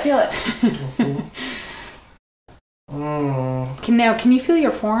milking. I feel it. Can you feel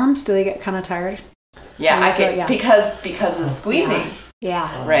your forearms? Do they get kind of tired? Yeah, I feel can, it, yeah. because of squeezing,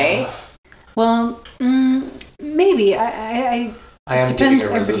 Yeah. right? Well, maybe. I I am depends, getting a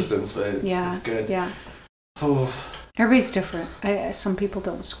everybody- resistance, but yeah. it's good. Yeah. Oof. Everybody's different. Some people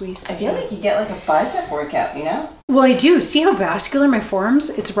don't squeeze. I feel like you get like a bicep workout, you know? Well, I do. See how vascular my forearms?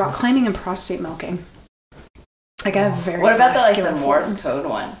 It's rock climbing and prostate milking. Like I have very What about vascular the Morse forearms. code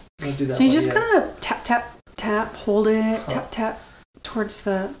one? So you just kind of tap, tap, tap, hold it, tap, tap towards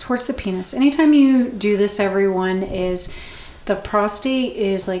the penis. Anytime you do this, everyone, is the prostate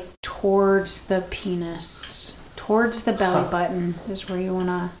is like towards the penis, towards the belly button is where you want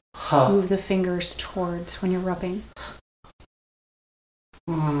to move the fingers towards when you're rubbing.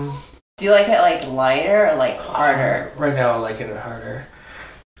 Do you like it like lighter or like harder? Right now I like it harder.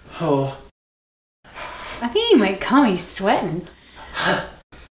 Oh. I think he might come. He's sweating.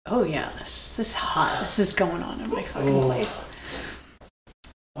 Oh yeah, this is hot. This is going on in my fucking place.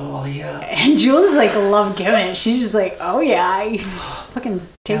 Oh yeah. And Jules like love giving it. She's just like, oh yeah, I fucking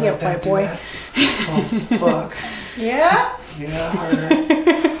take it, white boy. Oh fuck. Yeah. Yeah,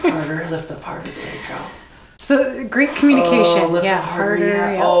 harder. Lift up harder. There you go. So great communication. Oh, lift yeah, up harder.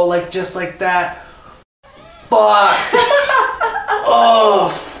 harder. Yeah. Oh, like just like that. Fuck. Oh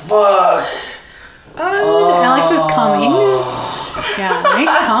fuck. Alex is coming. Yeah,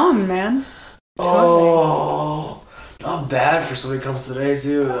 nice come, man. Totally. Oh, not bad for somebody who comes today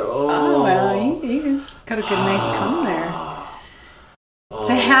too. Oh well, he's got a good nice come there. It's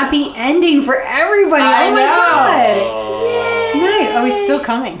a happy ending for everybody. Oh my god! Nice. Oh, he's still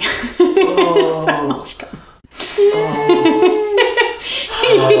coming. So much come.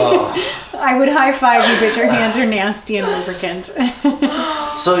 I would high five you, but your hands are nasty and lubricant.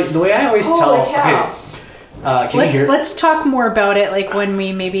 So the way I always tell, okay, let's talk more about it, like when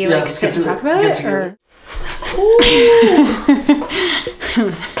we maybe like sit and talk about it, or.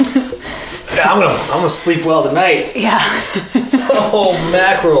 Yeah, I'm gonna sleep well tonight. Yeah. Oh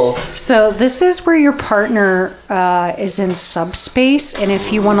mackerel. So this is where your partner is in subspace, and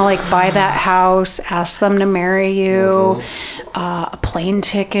if you want to like buy that house, ask them to marry you, a plane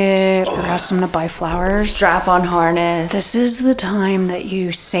ticket, or ask them to buy flowers. Strap-on harness. This is the time that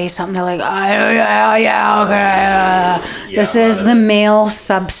you say something. They're like, oh, yeah, okay. This is the male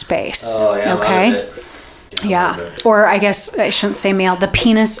subspace. Oh yeah. Okay. Yeah, or I guess I shouldn't say male. The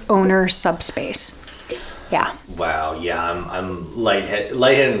penis owner subspace. Yeah. Wow. Yeah, I'm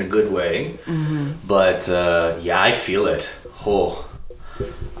lightheaded in a good way, but yeah, I feel it. Oh,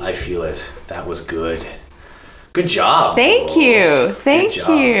 I feel it. That was good. Good job. Thank you. Thank Good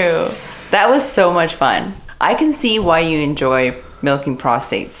job. you. That was so much fun. I can see why you enjoy milking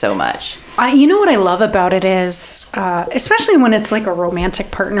prostate so much. You know what I love about it is, especially when it's like a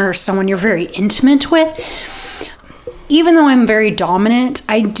romantic partner or someone you're very intimate with, even though I'm very dominant,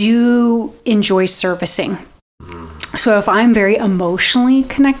 I do enjoy servicing. So if I'm very emotionally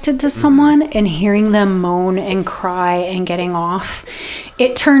connected to someone and hearing them moan and cry and getting off,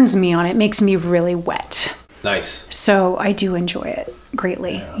 it turns me on. It makes me really wet. Nice. So I do enjoy it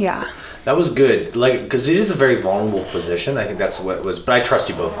greatly. Yeah. That was good. Like, because it is a very vulnerable position. I think that's what it was. But I trust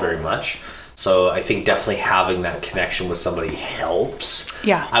you both very much. So I think definitely having that connection with somebody helps.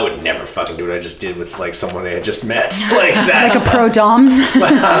 Yeah. I would never fucking do what I just did with like someone I had just met. Like that. Like a pro dom.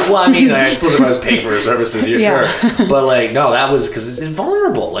 Well, I mean, I suppose if I was paying for her services, you're sure. But like, no, that was because it's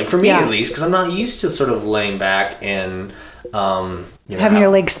vulnerable. Like for me at least, because I'm not used to sort of laying back and having your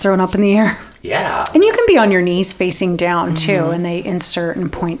legs thrown up in the air. Yeah. And you can be on your knees facing down too, and they insert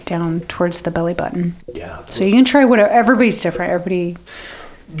and point down towards the belly button. Yeah. So you can try whatever. Everybody's different. Everybody.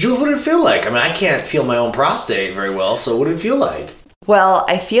 Jules, what did it feel like? I mean, I can't feel my own prostate very well, so what did it feel like? Well,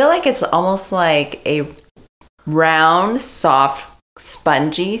 I feel like it's almost like a round, soft,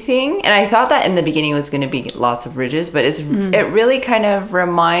 spongy thing. And I thought that in the beginning was going to be lots of ridges, but it really kind of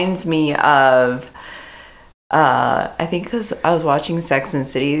reminds me of, I think because I was watching Sex and the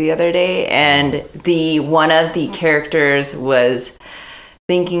City the other day, and one of the characters was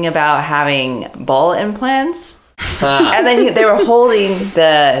thinking about having ball implants. And then they were holding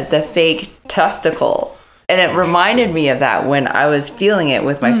the fake testicle, and it reminded me of that when I was feeling it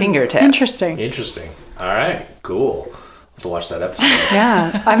with my fingertips. Interesting. All right, cool. I'll have to watch that episode.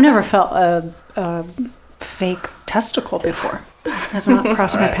 Yeah, I've never felt a fake testicle before. Has not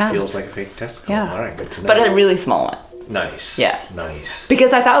crossed my path. Feels like a fake testicle. Yeah. All right, good to know. But a really small one. Nice. Yeah. Nice.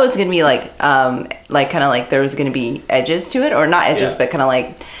 Because I thought it was gonna be like kind of like there was gonna be edges to it, or not edges, but kind of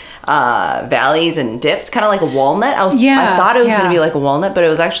like valleys and dips, kind of like a walnut. I thought it was going to be like a walnut, but it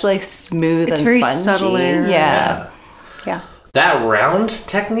was actually like smooth and spongy. It's very subtle. Yeah. That round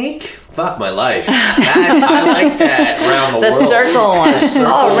technique, fuck my life. I like that around the world. The circle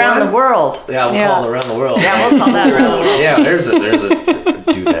one. Around the world. Yeah, we'll call it around the world. Yeah, we'll call that around the world. Yeah, there's a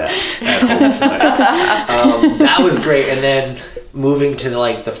do that at home tonight. That was great, and then moving to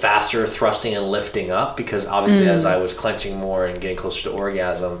like the faster thrusting and lifting up, because obviously as I was clenching more and getting closer to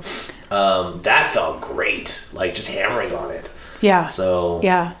orgasm, that felt great, like just hammering on it. Yeah. So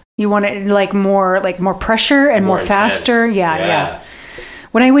Yeah. You want it like more pressure and more intense. faster. Yeah.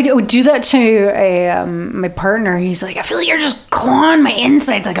 When I would do that to my partner, he's like, I feel like you're just clawing my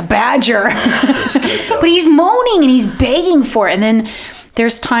insides like a badger. But he's moaning and he's begging for it. And then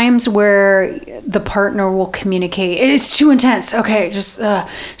there's times where the partner will communicate, it's too intense. Okay, just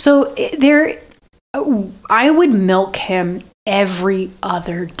so there. I would milk him every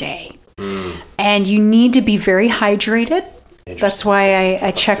other day, and you need to be very hydrated. That's why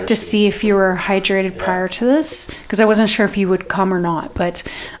I checked to see if you were hydrated prior to this, because I wasn't sure if you would come or not. But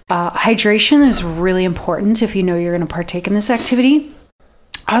hydration is really important if you know you're going to partake in this activity.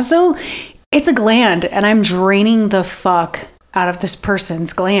 Also, it's a gland, and I'm draining the fuck out of this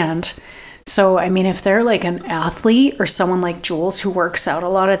person's gland. So, I mean, if they're like an athlete or someone like Jules who works out a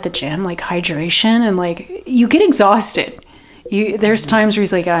lot at the gym, like hydration, and like you get exhausted. There's times where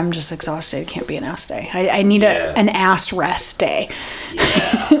he's like, I'm just exhausted. It can't be an ass day. I need an ass rest day.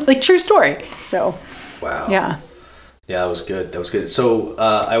 Yeah. Like true story. So, Wow. yeah. Yeah, that was good. So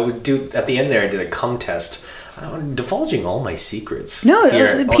I would do, at the end there, I did a cum test. I'm divulging all my secrets. No,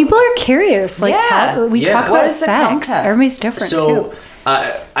 here. people are curious. Like, Yeah. we talk What about is the cum sex. test? Everybody's different So too.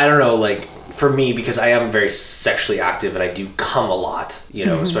 I don't know, like for me, because I am very sexually active and I do cum a lot, you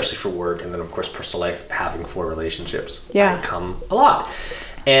know, especially for work, and then of course personal life, having 4 relationships. Yeah. I cum a lot.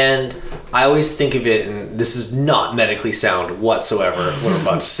 And I always think of it, and this is not medically sound whatsoever, what I'm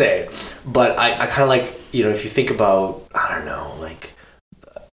about to say, but I kind of like, you know, if you think about, I don't know, like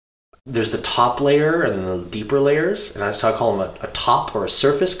there's the top layer and the deeper layers, and that's how I call them a top or a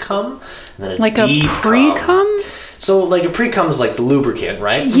surface cum, and then a Like deep a pre-cum? So like a pre-cum is like the lubricant,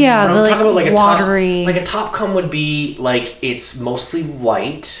 right? Yeah, When the, I'm like, talking about like watery- a top cum would be like, it's mostly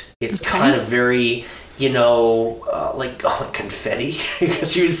white. It's Okay. kind of very, you know, like confetti, I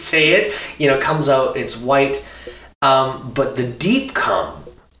guess you would say it. You know, comes out, it's white. But the deep cum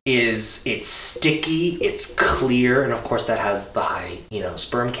it's sticky, it's clear, and of course that has the high, you know,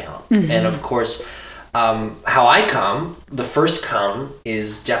 sperm count. And of course, how I cum, the first cum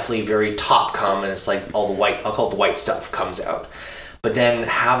is definitely very top cum, and it's like all the white, I'll call it the white stuff, comes out. But then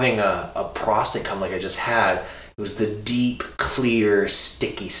having a prostate cum like I just had, it was the deep, clear,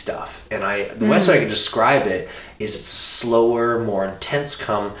 sticky stuff. And the best way I can describe it is it's slower, more intense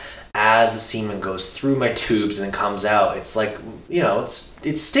cum as the semen goes through my tubes and comes out. It's like, you know,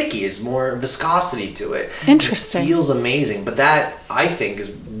 it's sticky. It's more viscosity to it. Interesting. It feels amazing. But that, I think, is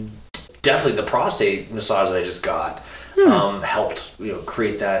definitely the prostate massage that I just got. Helped, you know,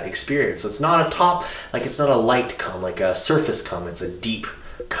 create that experience. So it's not a top, like it's not a light cum, like a surface cum. It's a deep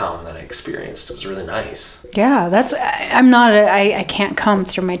cum that I experienced. It was really nice. Yeah, I can't come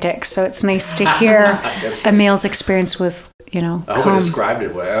through my dick, so it's nice to hear a male's experience with, you know, I hope I cum. described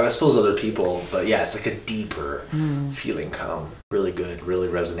it well. I suppose other people, but yeah, it's like a deeper feeling cum. Really good. Really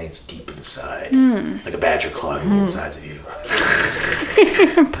resonates deep inside, like a badger clawing the insides of you.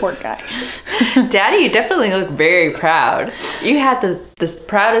 Poor guy. Daddy, you definitely look very proud. You had this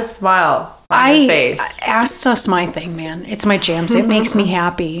proudest smile on your face. Asked us my thing, man. It's my jams. It makes me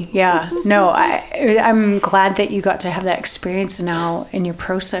happy. Yeah. No, I'm glad that you got to have that experience. And now in your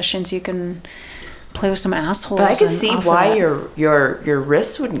pro sessions, you can play with some assholes. But I can and see offer why that. your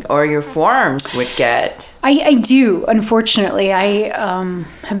wrists would, or your forearms would get. I do. Unfortunately, I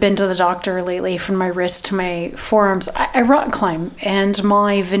have been to the doctor lately from my wrist to my forearms. I rock climb, and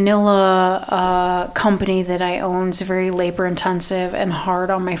my vanilla company that I own is very labor intensive and hard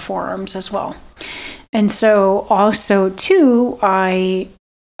on my forearms as well. And so also too, I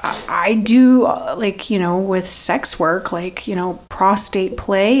do, like, you know, with sex work, like, you know, prostate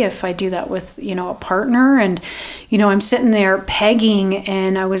play, if I do that with, you know, a partner, and, you know, I'm sitting there pegging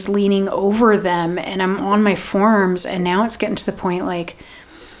and I was leaning over them and I'm on my forearms, and now it's getting to the point like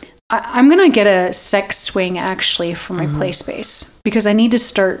I'm going to get a sex swing actually for my play space, because I need to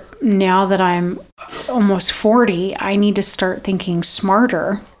start, now that I'm almost 40, I need to start thinking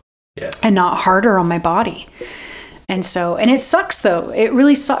smarter and not harder on my body. And so, and it sucks though. It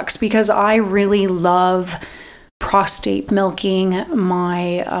really sucks, because I really love prostate milking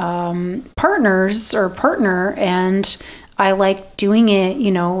my partners or partner, and I like doing it,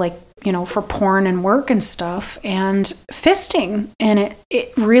 you know, like, you know, for porn and work and stuff, and fisting. And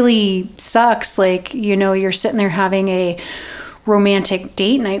it really sucks. Like, you know, you're sitting there having a romantic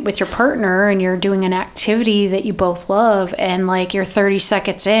date night with your partner, and you're doing an activity that you both love, and like you're 30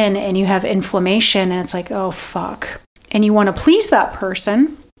 seconds in and you have inflammation, and it's like, oh fuck, and you want to please that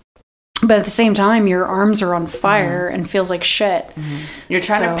person, But at the same time, your arms are on fire and feels like shit. You're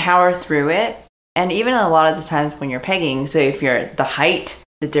trying to power through it. And even a lot of the times when you're pegging, so if you're the height,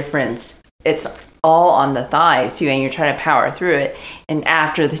 the difference, it's all on the thighs too, and you're trying to power through it. And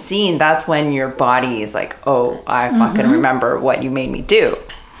after the scene, that's when your body is like, oh, I fucking remember what you made me do.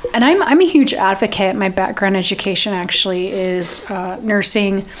 And I'm a huge advocate. My background education actually is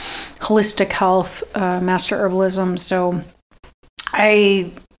nursing, holistic health, master herbalism. So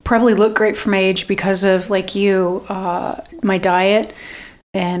I probably look great for my age because of, like you, my diet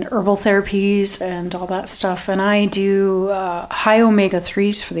and herbal therapies and all that stuff. And I do high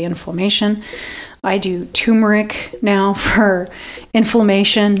omega-3s for the inflammation. I do turmeric now for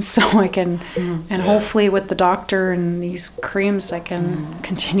inflammation, so I can, and hopefully with the doctor and these creams, I can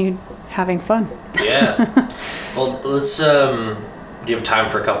continue having fun. Yeah. Well, let's, do you have time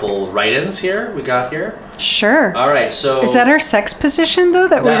for a couple write-ins here? We got here? Sure. All right, so... Is that our sex position, though,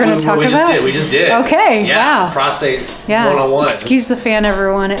 that we're going to talk about? We just did. Okay, yeah, wow. Prostate Yeah. 101. Excuse the fan,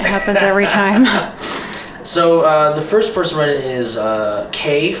 everyone. It happens every time. So the first person writing is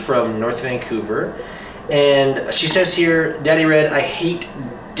Kay from North Vancouver. And she says here, Daddy Red, I hate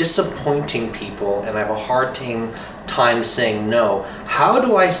disappointing people and I have a hard time saying no. How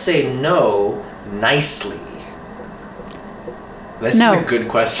do I say no nicely? This is a good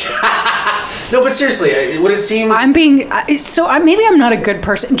question. No, but seriously, what it seems... I'm being... maybe I'm not a good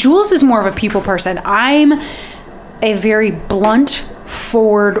person. Jules is more of a people person. I'm a very blunt,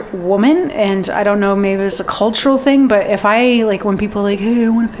 forward woman, and I don't know, maybe it's a cultural thing, but if I, like, when people are like, hey, I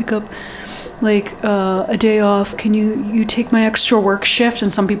want to pick up, like, a day off, can you take my extra work shift?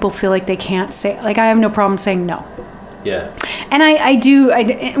 And some people feel like they can't say... Like, I have no problem saying no. Yeah. And I do,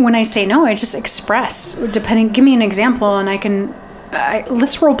 when I say no, I just express, depending... Give me an example, and I can...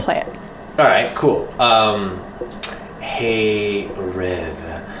 let's role play it. All right, cool. Hey, Red,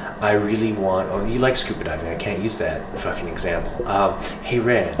 I really want... Oh, you like scuba diving. I can't use that fucking example. Hey,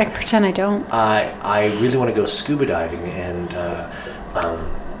 Red. I can pretend I don't. I really want to go scuba diving, and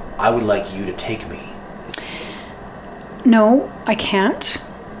I would like you to take me. No, I can't.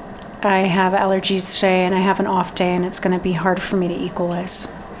 I have allergies today, and I have an off day, and it's going to be hard for me to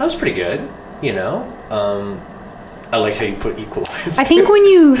equalize. That was pretty good, you know? I like how you put equalize. I think when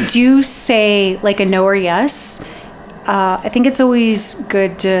you do say like a no or yes, I think it's always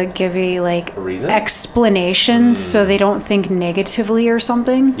good to give a reason? Explanation so they don't think negatively or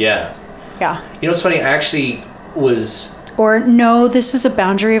something. Yeah. Yeah. You know what's funny? I actually was... Or no, this is a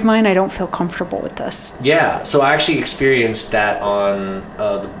boundary of mine. I don't feel comfortable with this. Yeah. So I actually experienced that on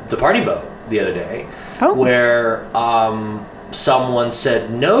the party boat the other day, where someone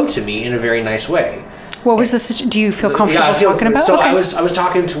said no to me in a very nice way. What was this? Do you feel comfortable talking about? So I was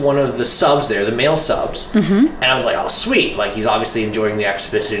talking to one of the subs there, the male subs, and I was like, oh, sweet. Like, he's obviously enjoying the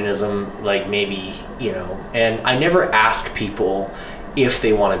exhibitionism, like, maybe, you know. And I never ask people if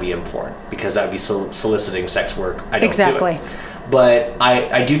they want to be in porn, because that would be soliciting sex work. I don't do it. But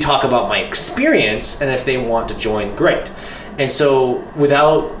I do talk about my experience, and if they want to join, great. And so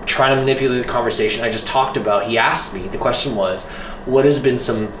without trying to manipulate the conversation, I just talked about, he asked me, the question was, what has been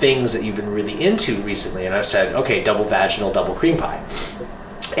some things that you've been really into recently? And I said, okay, double vaginal, double cream pie.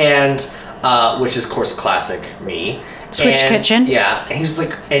 And, which is, of course, classic me. Switch kitchen. Yeah. And he's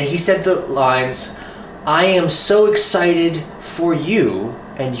like, and he said the lines, I am so excited for you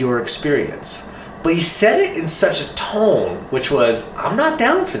and your experience. But he said it in such a tone, which was, I'm not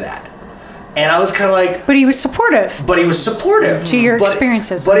down for that. And I was kind of like... But he was supportive. To your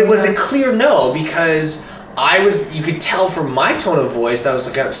experiences. But it was a clear no, because... you could tell from my tone of voice that I was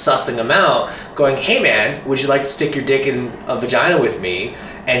kind of sussing him out, going, hey man, would you like to stick your dick in a vagina with me?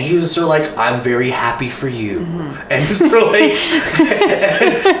 And he was sort of like, I'm very happy for you. And he was sort of like,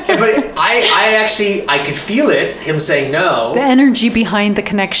 but I could feel it, him saying no. The energy behind the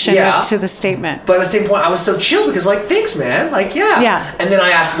connection to the statement. But at the same point, I was so chill because, like, thanks, man. Like, yeah. And then I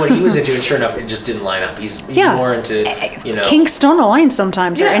asked what he was into, and sure enough, it just didn't line up. He's more into, you know. Kinks don't align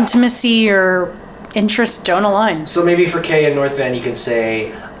sometimes, or intimacy or interests don't align. So maybe for Kay in North Van, you can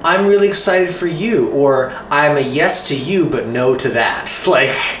say, I'm really excited for you, or I'm a yes to you, but no to that.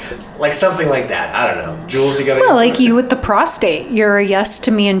 Like something like that. I don't know. Jules, you got to... Well, like you with the prostate. You're a yes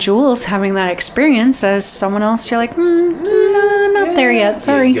to me and Jules having that experience. As someone else, you're like, no, I'm not there yet.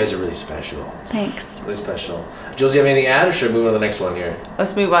 Sorry. Yeah, you guys are really special. Thanks. Really special. Jules, do you have anything to add, or should I move on to the next one here?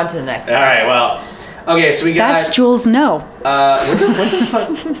 Let's move on to the next one. All right, well... Okay, so we got... That's Jules' no. What the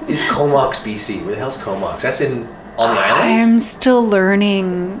fuck is Comox, BC? Where the hell's Comox? That's on the island? I'm still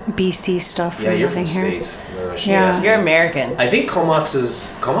learning BC stuff from you're from living the here. States. Ocean. Yeah. yes. You're American. I think Comox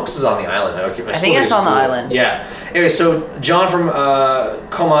is on the island. I think it's on the island. Yeah. Anyway, so John from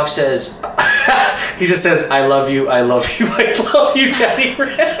Comox says, he just says, "I love you, I love you, I love you, Daddy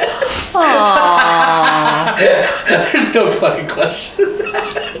Red." Aww. There's no fucking question. Okay,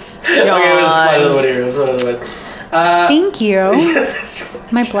 it was another one here. It was another one. Thank you.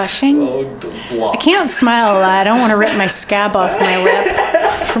 Am I blushing? I can't smile. I don't want to rip my scab off my lip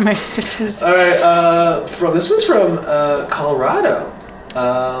for my stitches. All right. This one's from Colorado.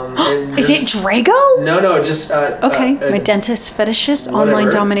 Is it Drago? No, just Okay, my dentist fetishist, online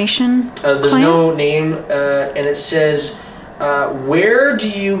whatever. domination. There's client? no name, and it says, "Where do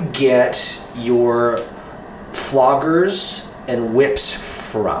you get your floggers and whips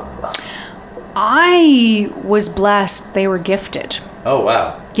from?" I was blessed. They were gifted. Oh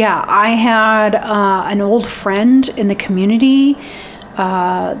wow. Yeah, I had an old friend in the community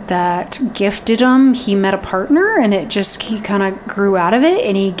that gifted him. He met a partner, and he kind of grew out of it,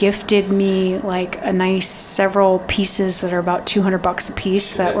 and he gifted me like a nice several pieces that are about $200 a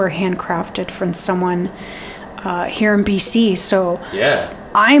piece that were handcrafted from someone here in BC. So Yeah.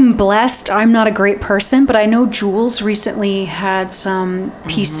 I'm blessed. I'm not a great person, but I know Jules recently had some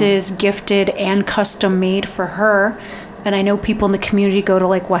pieces gifted and custom made for her. And I know people in the community go to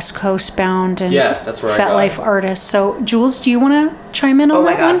like West Coast Bound and Yeah, that's where I Fat got Life it. Artists. So Jules, do you want to chime in on Oh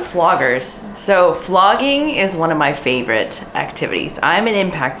my that god, one? floggers. So flogging is one of my favorite activities. I'm an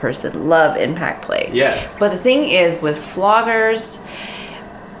impact person, love impact play. Yeah. But the thing is with floggers,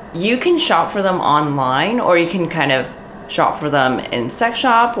 you can shop for them online, or you can kind of shop for them in sex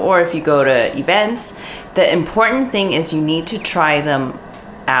shop, or if you go to events. The important thing is you need to try them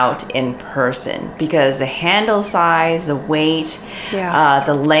out in person, because the handle size, the weight,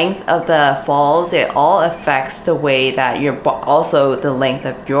 the length of the falls, it all affects the way that also the length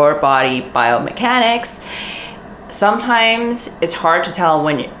of your body biomechanics. Sometimes it's hard to tell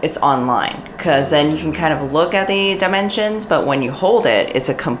when it's online, because then you can kind of look at the dimensions, but when you hold it, it's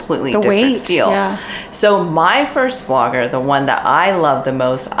a completely different weight, feel. yeah. So my first flogger, the one that I love the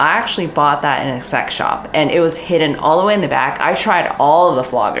most, I actually bought that in a sex shop, and it was hidden all the way in the back. I tried all of the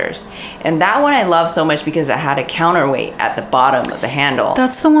floggers, and that one I love so much because it had a counterweight at the bottom of the handle.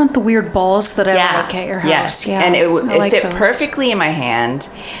 That's the one with the weird balls that I like at your house. Yes. Yeah, And it I like fit those. perfectly in my hand.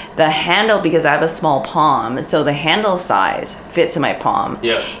 The handle, because I have a small palm, so the handle size fits in my palm.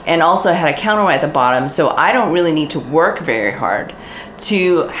 Yeah. And also had a counterweight at the bottom, so I don't really need to work very hard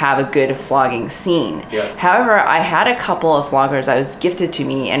to have a good flogging scene. Yeah. However, I had a couple of floggers that was gifted to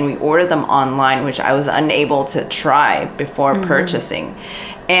me, and we ordered them online, which I was unable to try before purchasing.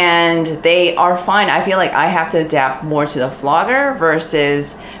 And they are fine. I feel like I have to adapt more to the flogger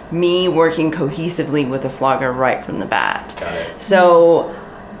versus me working cohesively with the flogger right from the bat. Got it. So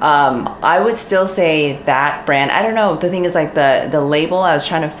I would still say that brand. I don't know. The thing is, like the label, I was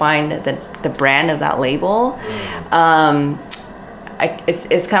trying to find the brand of that label.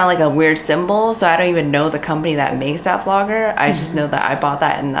 It's kind of like a weird symbol, so I don't even know the company that makes that flogger. I just know that I bought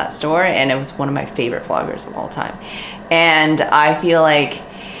that in that store, and it was one of my favorite floggers of all time. And I feel like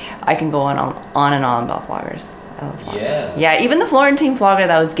I can go on and on about floggers. I love floggers. Yeah. Yeah, even the Florentine flogger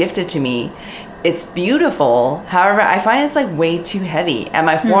that was gifted to me, it's beautiful. However, I find it's like way too heavy, and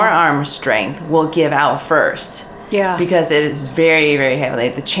my forearm strength will give out first. Yeah. Because it is very, very heavy.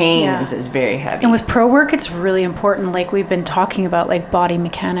 Like the chains Yeah. is very heavy. And with pro work, it's really important, like we've been talking about, like body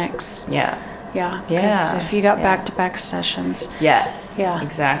mechanics. yeah. Yeah. 'Cause Yeah, if you got yeah. back-to-back sessions. Yes. Yeah.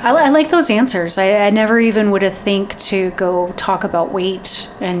 Exactly. I like those answers. I never even would have think to go talk about weight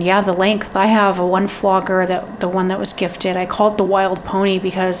and the length. I have a one flogger, the one that was gifted. I called the Wild Pony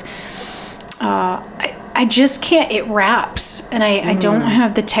because I just can't. It wraps, and I don't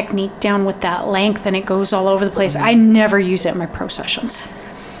have the technique down with that length, and it goes all over the place. I never use it in my pro sessions.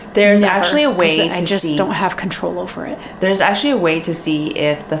 There's Never, actually a 'cause way I to just see. don't have control over it. There's actually a way to see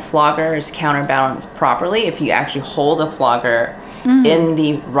if the flogger is counterbalanced properly. If you actually hold a flogger in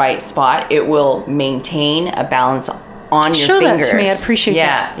the right spot, it will maintain a balance on your Show finger. that to me. I'd appreciate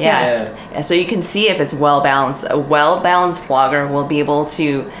Yeah, that. yeah. And so you can see if it's well balanced. A well balanced flogger will be able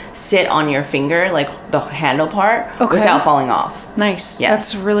to sit on your finger, like the handle part, Okay. without falling off. Nice. Yes.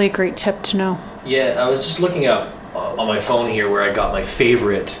 That's really a great tip to know. Yeah, I was just looking up on my phone here where I got my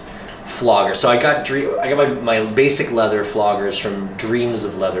favorite flogger. So I got my basic leather floggers from Dreams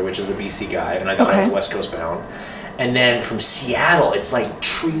of Leather, which is a BC guy, and I got it Okay. at the West Coast Bound. And then from Seattle, it's like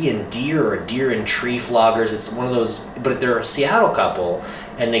tree and deer, or deer and tree floggers. It's one of those, but they're a Seattle couple,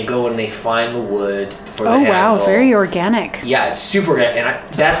 and they go and they find the wood for the Oh wow, handle. very organic. Yeah, it's super good, and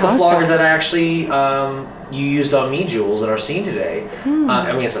that's the process. flogger that I actually you used on me, Jules, in our scene today.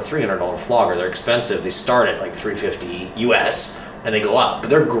 I mean, it's a $300 flogger. They're expensive. They start at like $350 US and they go up, but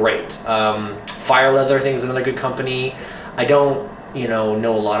they're great. Fire Leather, I think, is another good company. I don't,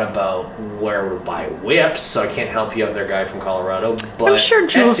 know a lot about where to buy whips, so I can't help you out there, guy from Colorado. But I'm sure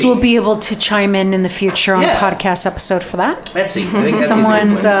Jules Etsy, will be able to chime in the future on Yeah. a podcast episode for that. Etsy. I think Etsy's a good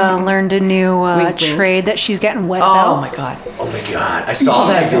Someone's place. Learned a new Wink, wink. trade that she's getting wet Oh about. my god. Oh my god, I saw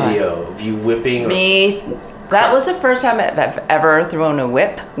that video of you whipping. Me. That was the first time I've ever thrown a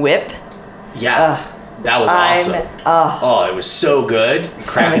whip. Yeah, that was awesome. Oh, it was so good.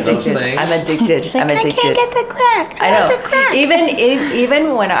 Cracking those things. I'm addicted. I'm addicted. I can't get the crack. I know.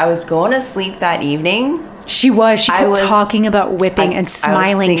 Even when I was going to sleep that evening, She was. She I kept was- talking about whipping I and was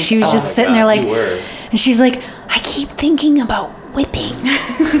smiling. thinking- She was oh just my sitting there like, you were. and she's like, I keep thinking about whipping.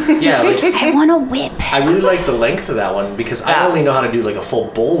 Yeah, like I want to whip. I really like the length of that one because I Yeah. only know how to do like a full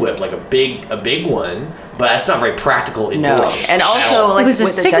bull whip, like a big one, but that's not very practical no. indoors. And also, like It was a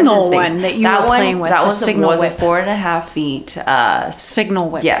with the signal dungeon space, one that you were playing with, That the was signal was a whip. 4.5 feet Signal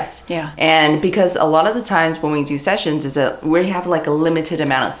whip. Yes. Yeah. And because a lot of the times when we do sessions, is that we have like a limited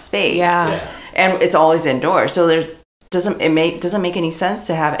amount of space. Yeah. And it's always indoors, so there doesn't make any sense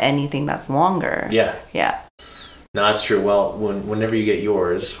to have anything that's longer. Yeah. Yeah. No, that's true. Well, whenever you get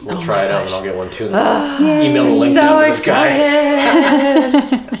yours, we'll try it out and I'll get one too. Yay. Email the link So down to this guy.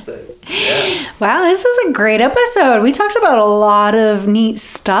 excited. That's it. Yeah. Wow, this is a great episode. We talked about a lot of neat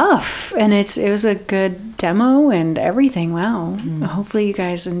stuff, and it was a good demo and everything. Wow. Hopefully you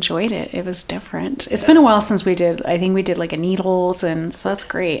guys enjoyed it. It was different. It's been a while since we did. I think we did like a needles, and so that's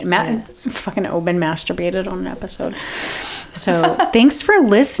great. Fucking Oben masturbated on an episode. So thanks for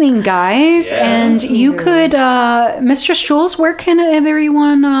listening, guys. Yeah. And you could, Mistress Jules, where can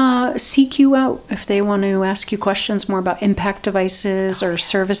everyone seek you out if they want to ask you questions more about impact devices or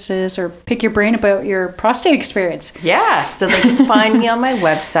services, or pick your brain about your prostate experience? Yeah, so they can find me on my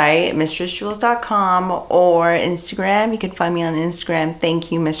website, mistressjules.com, or Instagram. You can find me on Instagram,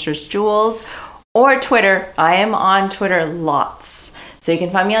 thank you, Mistress Jules, or Twitter. I am on Twitter lots. So you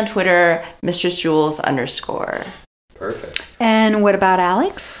can find me on Twitter, mistressjules_. Perfect. And what about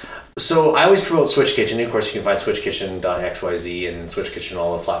Alex? So I always promote Switch Kitchen. Of course, you can find switchkitchen.xyz and Switch Kitchen on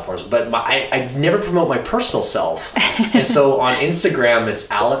all the platforms. But I never promote my personal self. And so on Instagram, it's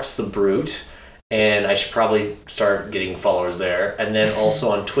Alex the Brute. And I should probably start getting followers there. And then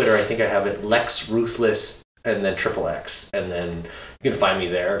also on Twitter, I think I have it Lex Ruthless and then XXX. And then you can find me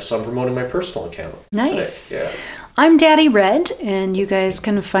there. So I'm promoting my personal account. Nice. Today. Yeah. I'm Daddy Red, and you guys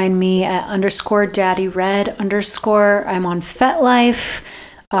can find me at _Daddy Red _. I'm on FetLife,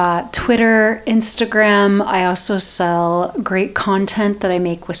 Twitter, Instagram. I also sell great content that I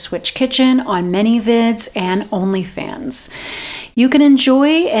make with Switch Kitchen on ManyVids and OnlyFans. You can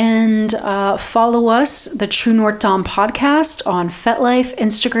enjoy and follow us, the True North Dom podcast, on FetLife,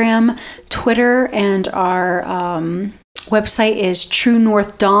 Instagram, Twitter, and our website is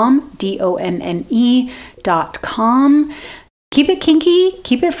truenorthdom.com. Keep it kinky,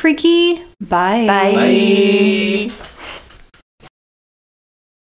 keep it freaky. Bye. Bye. Bye.